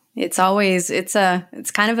 Yeah. It's always, it's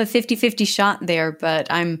kind of a 50-50 shot there, but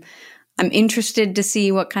I'm interested to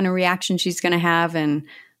see what kind of reaction she's going to have, and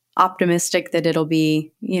optimistic that it'll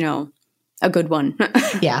be, a good one.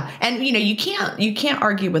 Yeah. And, you can't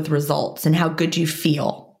argue with results and how good you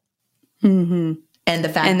feel. Mm-hmm. And the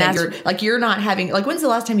fact that you're not having, when's the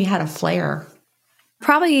last time you had a flare?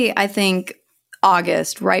 Probably, I think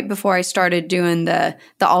August, right before I started doing the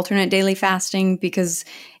alternate daily fasting, because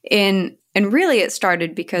and really it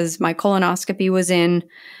started because my colonoscopy was in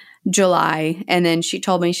July. And then she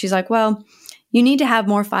told me, she's like, well, you need to have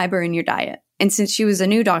more fiber in your diet. And since she was a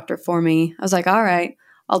new doctor for me, I was like, all right,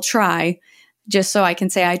 I'll try, just so I can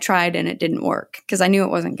say I tried and it didn't work, because I knew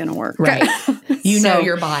it wasn't going to work. Right. You know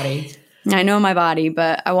your body. I know my body,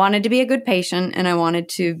 but I wanted to be a good patient and I wanted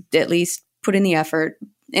to at least put in the effort.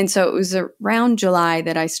 And so it was around July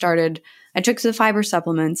that I took the fiber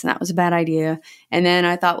supplements, and that was a bad idea. And then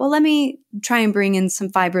I thought, well, let me try and bring in some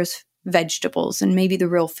fibrous vegetables and maybe the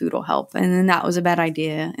real food will help. And then that was a bad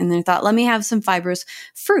idea. And then I thought, let me have some fibrous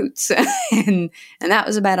fruits. and that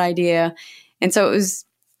was a bad idea. And so it was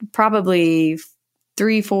probably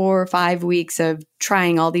 3, 4, 5 weeks of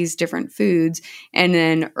trying all these different foods. And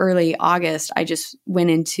then early August, I just went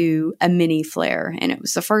into a mini flare. And it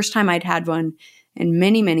was the first time I'd had one in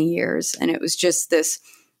many, many years. And it was just this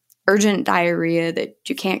urgent diarrhea that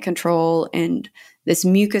you can't control. And this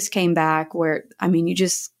mucus came back where, you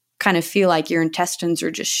just kind of feel like your intestines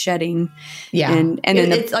are just shedding. Yeah. And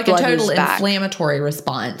then it's like a total inflammatory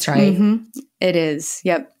response, right? Mm-hmm. It is.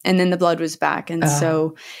 Yep. And then the blood was back. And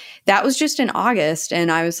so that was just in August.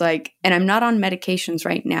 And I was like, and I'm not on medications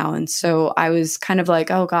right now. And so I was kind of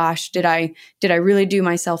like, oh gosh, did I really do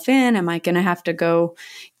myself in? Am I going to have to go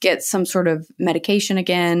get some sort of medication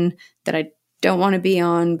again that I don't want to be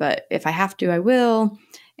on? But if I have to, I will.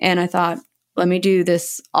 And I thought, let me do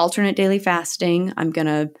this alternate daily fasting. I'm going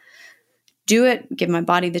to do it, give my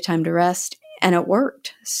body the time to rest. And it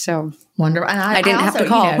worked. So wonderful. And I didn't have to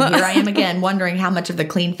call. Here I am again, wondering how much of the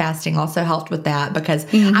clean fasting also helped with that, because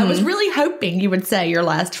I was really hoping you would say your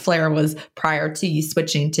last flare was prior to you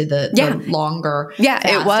switching to the longer fast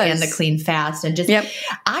it was. and the clean fast. And just,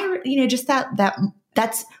 just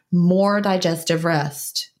that's more digestive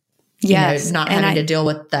rest. Yes. Not having to deal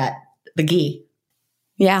with the ghee.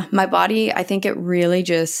 Yeah. My body, I think it really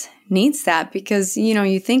just needs that because,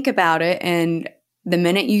 you think about it, and the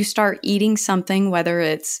minute you start eating something, whether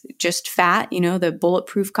it's just fat, the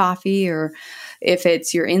bulletproof coffee, or if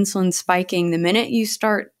it's your insulin spiking, the minute you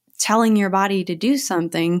start telling your body to do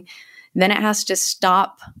something, then it has to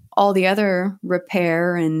stop all the other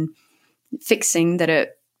repair and fixing that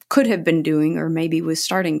it could have been doing or maybe was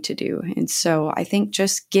starting to do. And so I think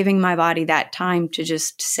just giving my body that time to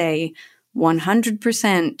just say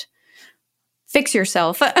 100% fix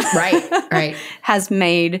yourself right has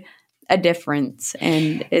made a difference,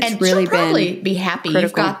 and it's really she'll probably been be happy. critical.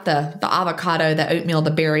 You've got the avocado, the oatmeal,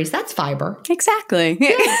 the berries. That's fiber. Exactly.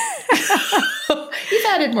 You've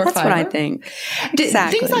added more That's fiber. what I think.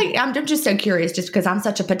 Exactly. Things like, I'm just so curious, just because I'm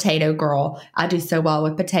such a potato girl. I do so well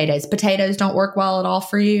with potatoes. Potatoes don't work well at all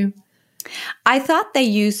for you? I thought they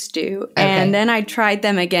used to, and then I tried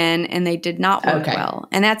them again, and they did not work well.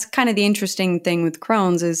 And that's kind of the interesting thing with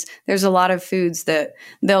Crohn's is there's a lot of foods that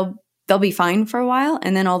they'll be fine for a while,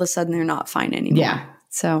 and then all of a sudden they're not fine anymore. Yeah.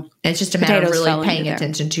 So it's just a matter of really paying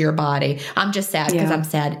attention to your body. I'm just sad because I'm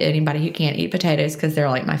sad at anybody who can't eat potatoes because they're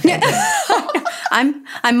like my favorite.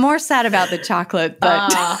 I'm more sad about the chocolate, but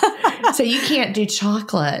so you can't do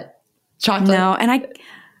chocolate. No, and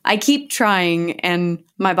I keep trying, and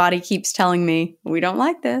my body keeps telling me we don't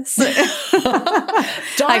like this.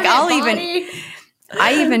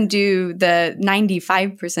 I even do the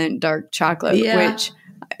 95% dark chocolate, which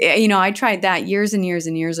I tried that years and years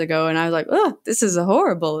and years ago, and I was like, oh, this is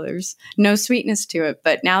horrible. There's no sweetness to it.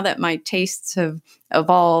 But now that my tastes have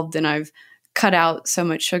evolved and I've cut out so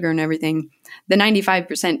much sugar and everything, the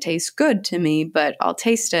 95% tastes good to me, but I'll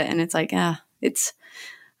taste it and it's like, I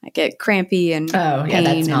get crampy and pain,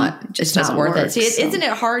 that's not just not worth it. See, isn't it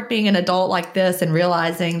hard being an adult like this and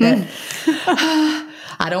realizing that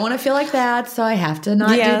I don't want to feel like that, so I have to not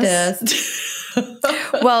do this.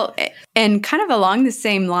 Well, and kind of along the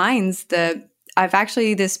same lines, I've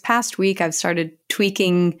actually this past week I've started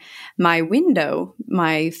tweaking my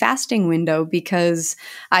fasting window, because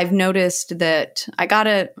I've noticed that I got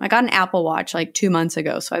an Apple Watch like 2 months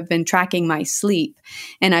ago, so I've been tracking my sleep,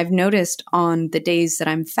 and I've noticed on the days that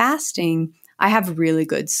I'm fasting, I have really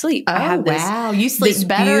good sleep. Oh, I have wow! You sleep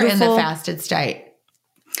better in the fasted state.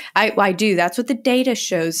 I do. That's what the data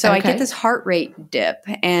shows. So I get this heart rate dip,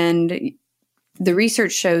 and the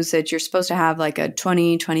research shows that you're supposed to have like a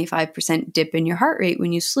 20-25% dip in your heart rate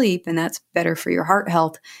when you sleep, and that's better for your heart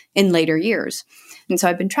health in later years. And so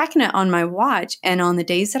I've been tracking it on my watch, and on the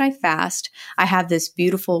days that I fast, I have this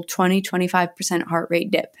beautiful 20-25% heart rate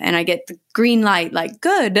dip, and I get the green light, like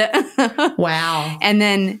good. Wow. And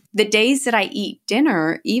then the days that I eat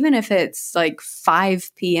dinner, even if it's like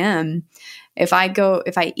 5 p.m., if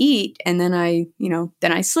I eat and then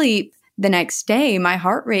I sleep, the next day, my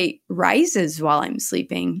heart rate rises while I'm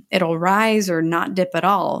sleeping. It'll rise or not dip at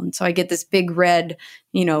all. And so I get this big red,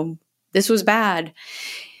 this was bad.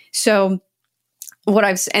 So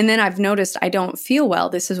and then I've noticed I don't feel well.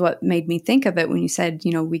 This is what made me think of it when you said,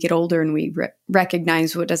 we get older and we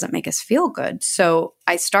recognize what doesn't make us feel good. So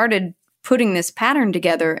I started putting this pattern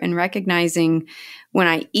together and recognizing when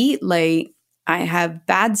I eat late, I have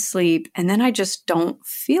bad sleep, and then I just don't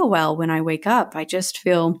feel well when I wake up. I just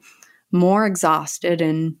feel more exhausted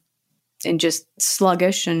and just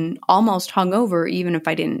sluggish and almost hungover, even if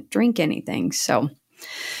I didn't drink anything. So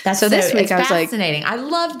this week I was fascinating. I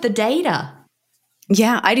loved the data.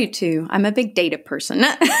 Yeah, I do too. I'm a big data person.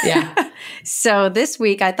 Yeah. So this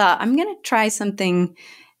week I thought I'm going to try something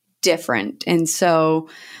different. And so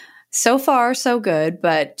far so good,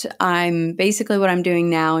 but basically what I'm doing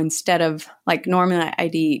now, instead of like normally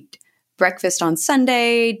I'd eat breakfast on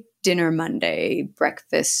Sunday, dinner Monday,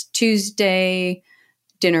 breakfast Tuesday,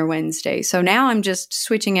 dinner Wednesday. So now I'm just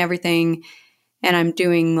switching everything, and I'm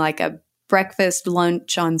doing like a breakfast,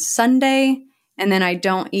 lunch on Sunday, and then I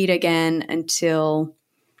don't eat again until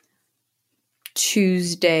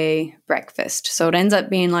Tuesday breakfast. So it ends up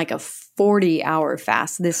being like a 40-hour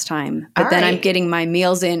fast this time. But then I'm getting my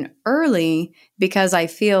meals in early because I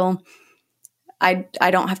feel I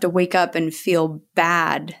don't have to wake up and feel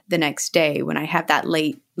bad the next day when I have that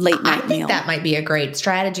late night meal. I think that might be a great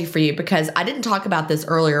strategy for you, because I didn't talk about this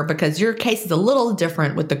earlier, because your case is a little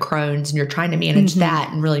different with the Crohn's and you're trying to manage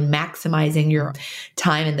that and really maximizing your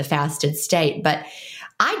time in the fasted state. But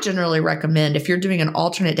I generally recommend, if you're doing an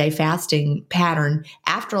alternate day fasting pattern,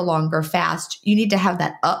 after a longer fast, you need to have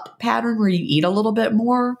that up pattern where you eat a little bit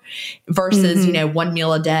more versus, one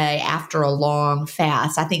meal a day after a long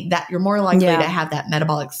fast. I think that you're more likely to have that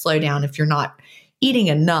metabolic slowdown if you're not eating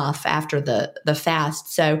enough after the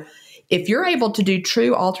fast. So if you're able to do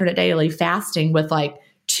true alternate daily fasting with like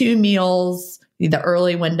 2 meals, the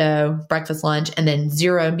early window, breakfast, lunch, and then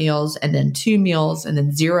 0 meals, and then 2 meals, and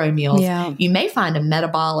then 0 meals, you may find a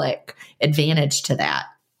metabolic advantage to that.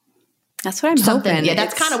 That's what I'm hoping. Yeah,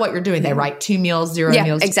 that's kind of what you're doing there, right? 2 meals, 0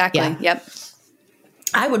 meals. Exactly. Yeah. Yep.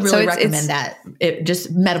 I would really recommend that,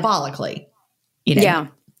 just metabolically, Yeah,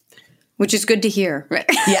 which is good to hear. Right?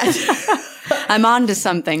 Yeah. I'm on to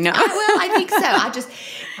something. No. Well, I think so.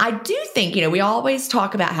 I do think, we always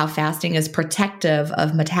talk about how fasting is protective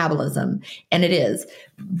of metabolism, and it is.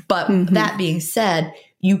 But that being said,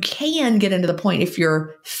 you can get into the point if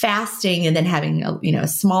you're fasting and then having a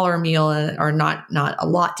smaller meal or not a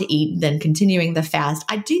lot to eat, then continuing the fast.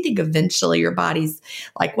 I do think eventually your body's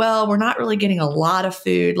like, well, we're not really getting a lot of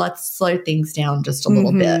food. Let's slow things down just a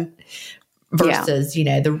little bit versus,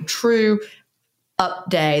 the true up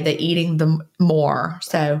day, the eating the more.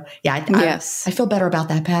 So I feel better about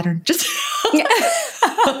that pattern. Just I'm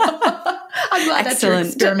glad that you're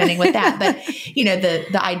experimenting with that. But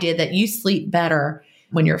the idea that you sleep better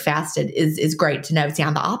when you're fasted is great to know. See,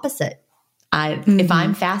 I'm the opposite. If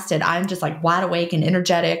I'm fasted, I'm just like wide awake and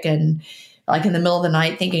energetic and like in the middle of the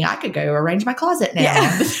night thinking I could go arrange my closet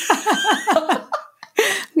now.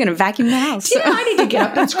 I'm going to vacuum the house. I need to get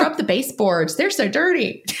up and scrub the baseboards. They're so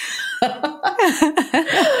dirty.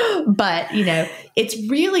 But, it's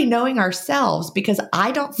really knowing ourselves, because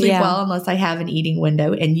I don't sleep well unless I have an eating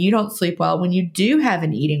window, and you don't sleep well when you do have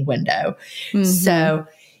an eating window. So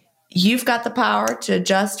you've got the power to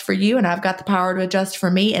adjust for you, and I've got the power to adjust for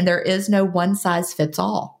me. And there is no one size fits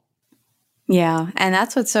all. Yeah. And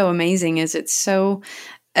that's what's so amazing is it's so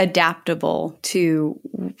adaptable to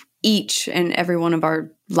each and every one of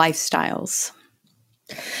our lifestyles.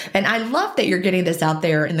 And I love that you're getting this out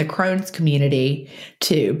there in the Crohn's community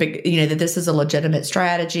too, that this is a legitimate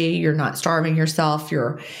strategy. You're not starving yourself.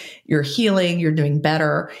 You're healing. You're doing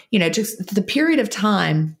better. Just the period of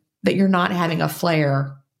time that you're not having a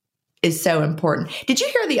flare is so important. Did you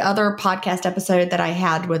hear the other podcast episode that I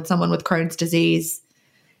had with someone with Crohn's disease?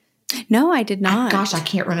 No, I did not. Gosh, I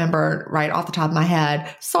can't remember right off the top of my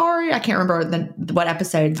head. Sorry, I can't remember what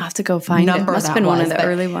episode. I'll have to go find it. Must have been one of the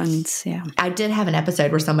early ones. Yeah. I did have an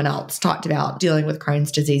episode where someone else talked about dealing with Crohn's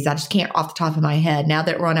disease. I just can't off the top of my head. Now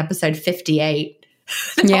that we're on episode 58,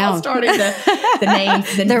 they're all starting the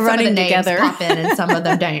names. They're running together. Pop in and some of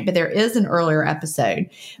them don't. But there is an earlier episode.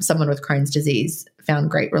 Someone with Crohn's disease found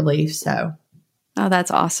great relief. So, oh,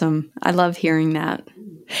 that's awesome. I love hearing that.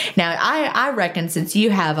 Now, I reckon since you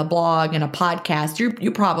have a blog and a podcast,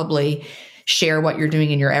 you probably share what you're doing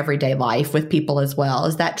in your everyday life with people as well.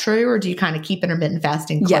 Is that true? Or do you kind of keep intermittent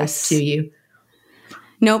fasting close to you?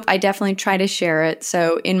 Nope, I definitely try to share it.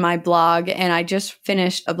 So in my blog, and I just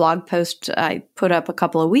finished a blog post I put up a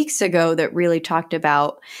couple of weeks ago that really talked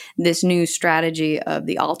about this new strategy of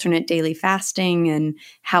the alternate daily fasting and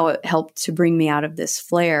how it helped to bring me out of this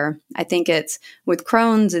flare. I think it's with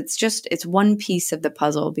Crohn's, it's one piece of the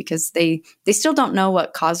puzzle because they still don't know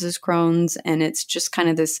what causes Crohn's, and it's just kind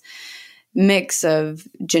of this mix of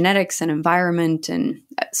genetics and environment and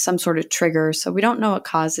some sort of trigger. So we don't know what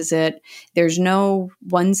causes it. There's no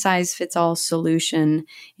one size fits all solution.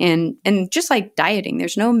 And just like dieting,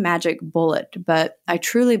 there's no magic bullet, but I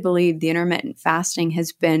truly believe the intermittent fasting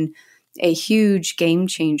has been a huge game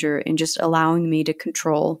changer in just allowing me to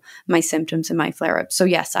control my symptoms and my flare-ups. So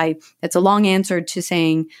yes, it's a long answer to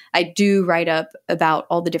saying I do write up about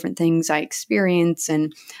all the different things I experience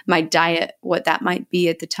and my diet, what that might be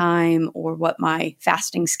at the time, or what my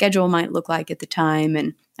fasting schedule might look like at the time.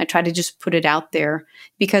 And I try to just put it out there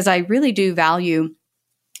because I really do value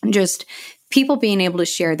just people being able to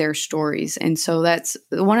share their stories. And so that's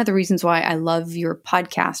one of the reasons why I love your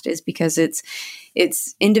podcast, is because it's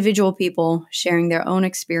individual people sharing their own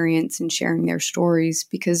experience and sharing their stories.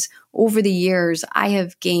 Because over the years, I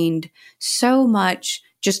have gained so much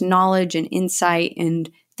just knowledge and insight and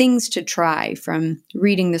things to try from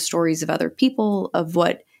reading the stories of other people, of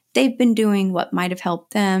what they've been doing, what might have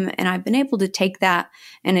helped them. And I've been able to take that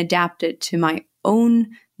and adapt it to my own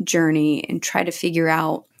journey and try to figure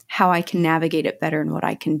out how I can navigate it better and what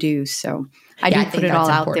I can do. So I do put it all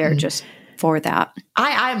out there just for that.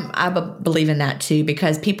 I believe in that too,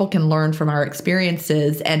 because people can learn from our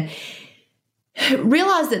experiences and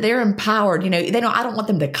realize that they're empowered. I don't want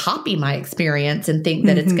them to copy my experience and think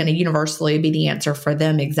that it's going to universally be the answer for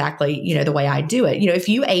them exactly, the way I do it. If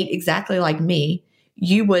you ate exactly like me,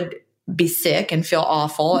 you would be sick and feel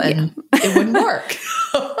awful and it wouldn't work.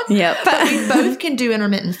 Yep. But we both can do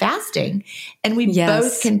intermittent fasting and we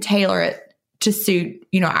both can tailor it to suit,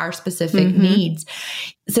 our specific needs.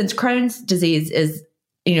 Since Crohn's disease is,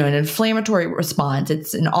 an inflammatory response,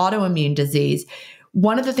 it's an autoimmune disease.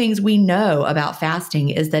 One of the things we know about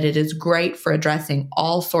fasting is that it is great for addressing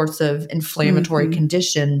all sorts of inflammatory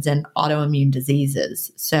conditions and autoimmune diseases.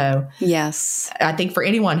 So, yes, I think for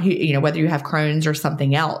anyone who, whether you have Crohn's or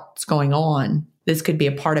something else going on, this could be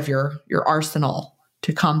a part of your arsenal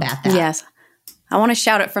to combat that. Yes. I want to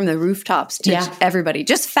shout it from the rooftops to everybody.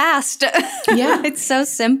 Just fast. Yeah. It's so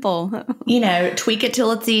simple. Tweak it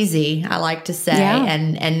till it's easy, I like to say. Yeah.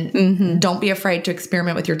 And don't be afraid to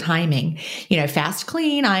experiment with your timing. Fast,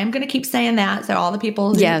 clean. I am going to keep saying that. So all the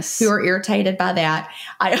people who are irritated by that,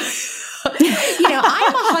 I'm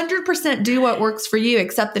 100% do what works for you,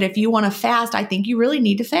 except that if you want to fast, I think you really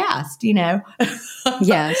need to fast, Yes.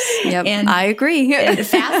 Yep. And I agree. And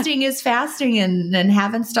fasting is fasting and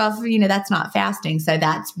having stuff, that's not fasting. So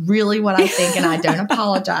that's really what I think. And I don't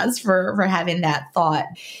apologize for having that thought.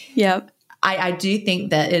 Yep. I do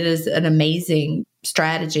think that it is an amazing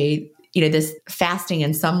strategy. This fasting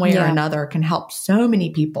in some way or another can help so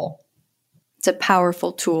many people. It's a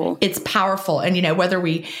powerful tool. It's powerful. And, whether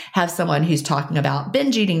we have someone who's talking about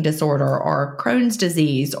binge eating disorder or Crohn's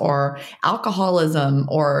disease or alcoholism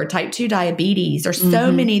or type 2 diabetes or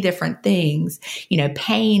so many different things,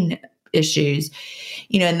 pain issues,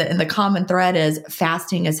 and the common thread is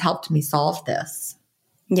fasting has helped me solve this.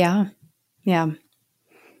 Yeah. Yeah.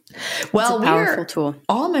 Well, it's a powerful tool.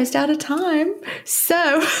 Almost out of time. So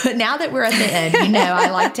now that we're at the end,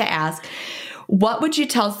 I like to ask, what would you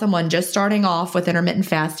tell someone just starting off with intermittent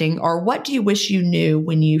fasting, or what do you wish you knew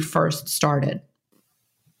when you first started?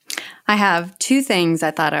 I have two things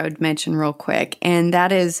I thought I would mention real quick, and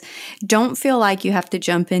that is, don't feel like you have to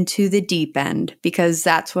jump into the deep end, because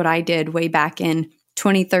that's what I did way back in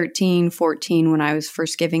 2013, 14, when I was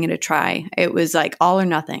first giving it a try. It was like all or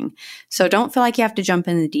nothing. So don't feel like you have to jump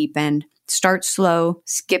in the deep end. Start slow,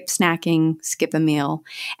 skip snacking, skip a meal.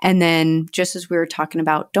 And then just as we were talking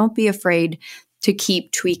about, don't be afraid to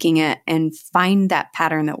keep tweaking it and find that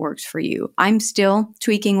pattern that works for you. I'm still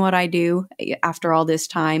tweaking what I do after all this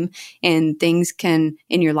time, and things in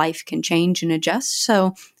your life can change and adjust.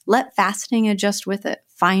 So let fasting adjust with it.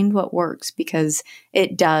 Find what works, because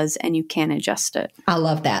it does, and you can adjust it. I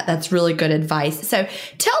love that. That's really good advice. So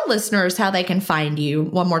tell listeners how they can find you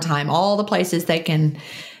one more time, all the places they can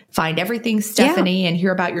find everything Stephanie and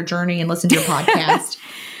hear about your journey and listen to your podcast.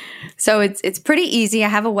 So it's pretty easy. I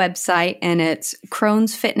have a website, and it's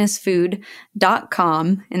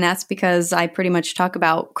Crohn'sFitnessFood.com. And that's because I pretty much talk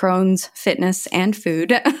about Crohn's, fitness, and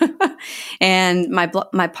food. And my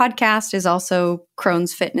podcast is also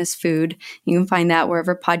Crohn's Fitness Food. You can find that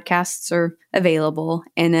wherever podcasts are available.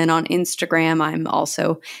 And then on Instagram, I'm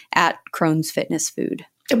also at Crohn's Fitness Food.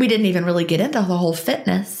 We didn't even really get into the whole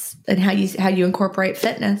fitness and how you incorporate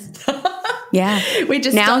fitness. Yeah.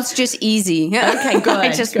 It's just easy. Okay, good.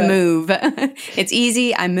 I just move. It's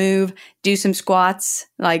easy. I move, do some squats,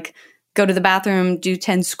 like go to the bathroom, do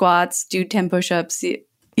 10 squats, do 10 push-ups. You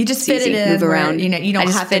just fit it in, move around. You don't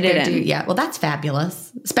have to fit it in. Yeah. Well, that's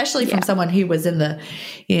fabulous, especially from someone who was in the,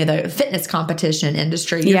 the fitness competition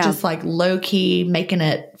industry. You're just like low key making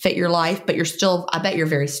it fit your life, but you're still, I bet you're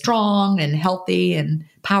very strong and healthy and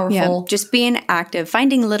powerful. Yeah. Just being active,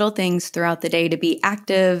 finding little things throughout the day to be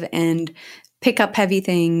active and pick up heavy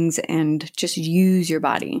things and just use your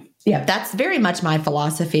body. Yeah. That's very much my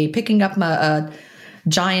philosophy. Picking up a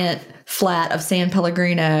giant flat of San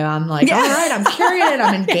Pellegrino, I'm like, all right, I'm carrying it.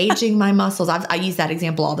 I'm engaging my muscles. I use that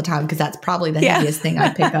example all the time because that's probably the heaviest thing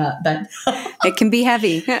I pick up. But it can be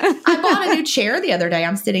heavy. I bought a new chair the other day.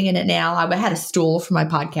 I'm sitting in it now. I had a stool for my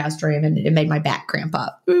podcast room, and it made my back cramp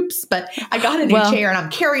up. Oops. But I got a new chair, and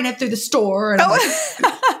I'm carrying it through the store. And I'm like,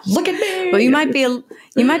 look at me. Well, you might be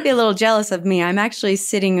a little jealous of me. I'm actually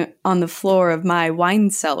sitting on the floor of my wine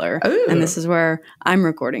cellar. Ooh. And this is where I'm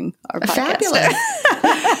recording our podcast. Fabulous.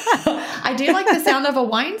 I I do like the sound of a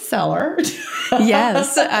wine cellar.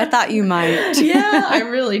 Yes, I thought you might. Yeah, I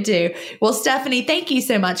really do. Well, Stephanie, thank you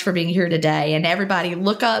so much for being here today. And everybody,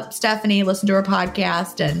 look up Stephanie, listen to her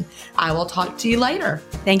podcast, and I will talk to you later.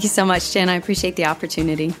 Thank you so much, Jen. I appreciate the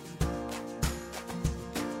opportunity.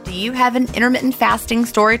 Do you have an intermittent fasting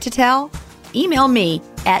story to tell? Email me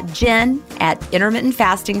at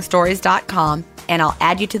jen@intermittentfastingstories.com and I'll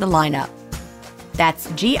add you to the lineup. That's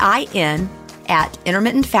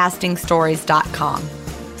GIN@intermittentfastingstories.com.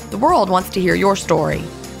 The world wants to hear your story.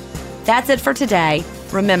 That's it for today.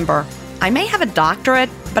 Remember, I may have a doctorate,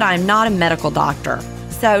 but I'm not a medical doctor.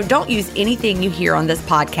 So don't use anything you hear on this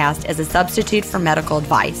podcast as a substitute for medical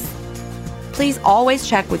advice. Please always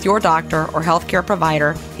check with your doctor or healthcare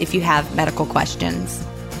provider if you have medical questions.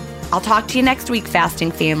 I'll talk to you next week,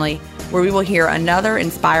 Fasting Family, where we will hear another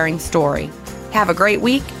inspiring story. Have a great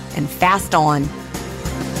week and fast on.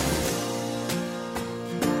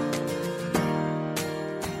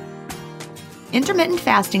 Intermittent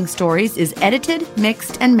Fasting Stories is edited,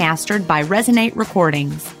 mixed, and mastered by Resonate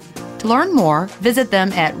Recordings. To learn more, visit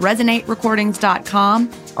them at resonaterecordings.com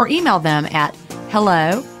or email them at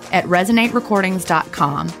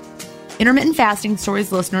hello@resonaterecordings.com. Intermittent Fasting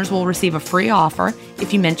Stories listeners will receive a free offer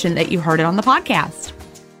if you mention that you heard it on the podcast.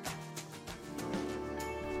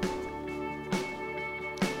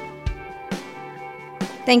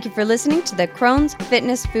 Thank you for listening to the Crohn's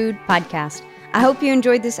Fitness Food Podcast. I hope you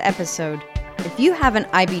enjoyed this episode. If you have an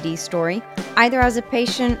IBD story, either as a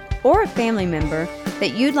patient or a family member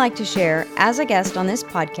that you'd like to share as a guest on this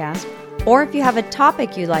podcast, or if you have a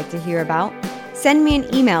topic you'd like to hear about, send me an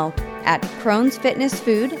email at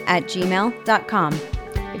crohnsfitnessfood@gmail.com.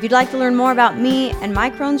 If you'd like to learn more about me and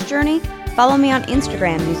my Crohn's journey, follow me on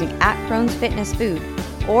Instagram using @crohnsfitnessfood,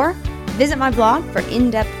 or visit my blog for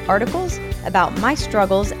in-depth articles about my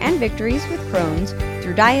struggles and victories with Crohn's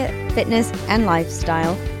through diet, fitness, and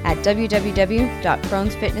lifestyle at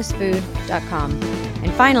www.crohnsfitnessfood.com.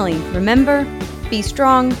 And finally, remember, be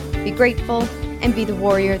strong, be grateful, and be the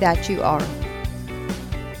warrior that you are.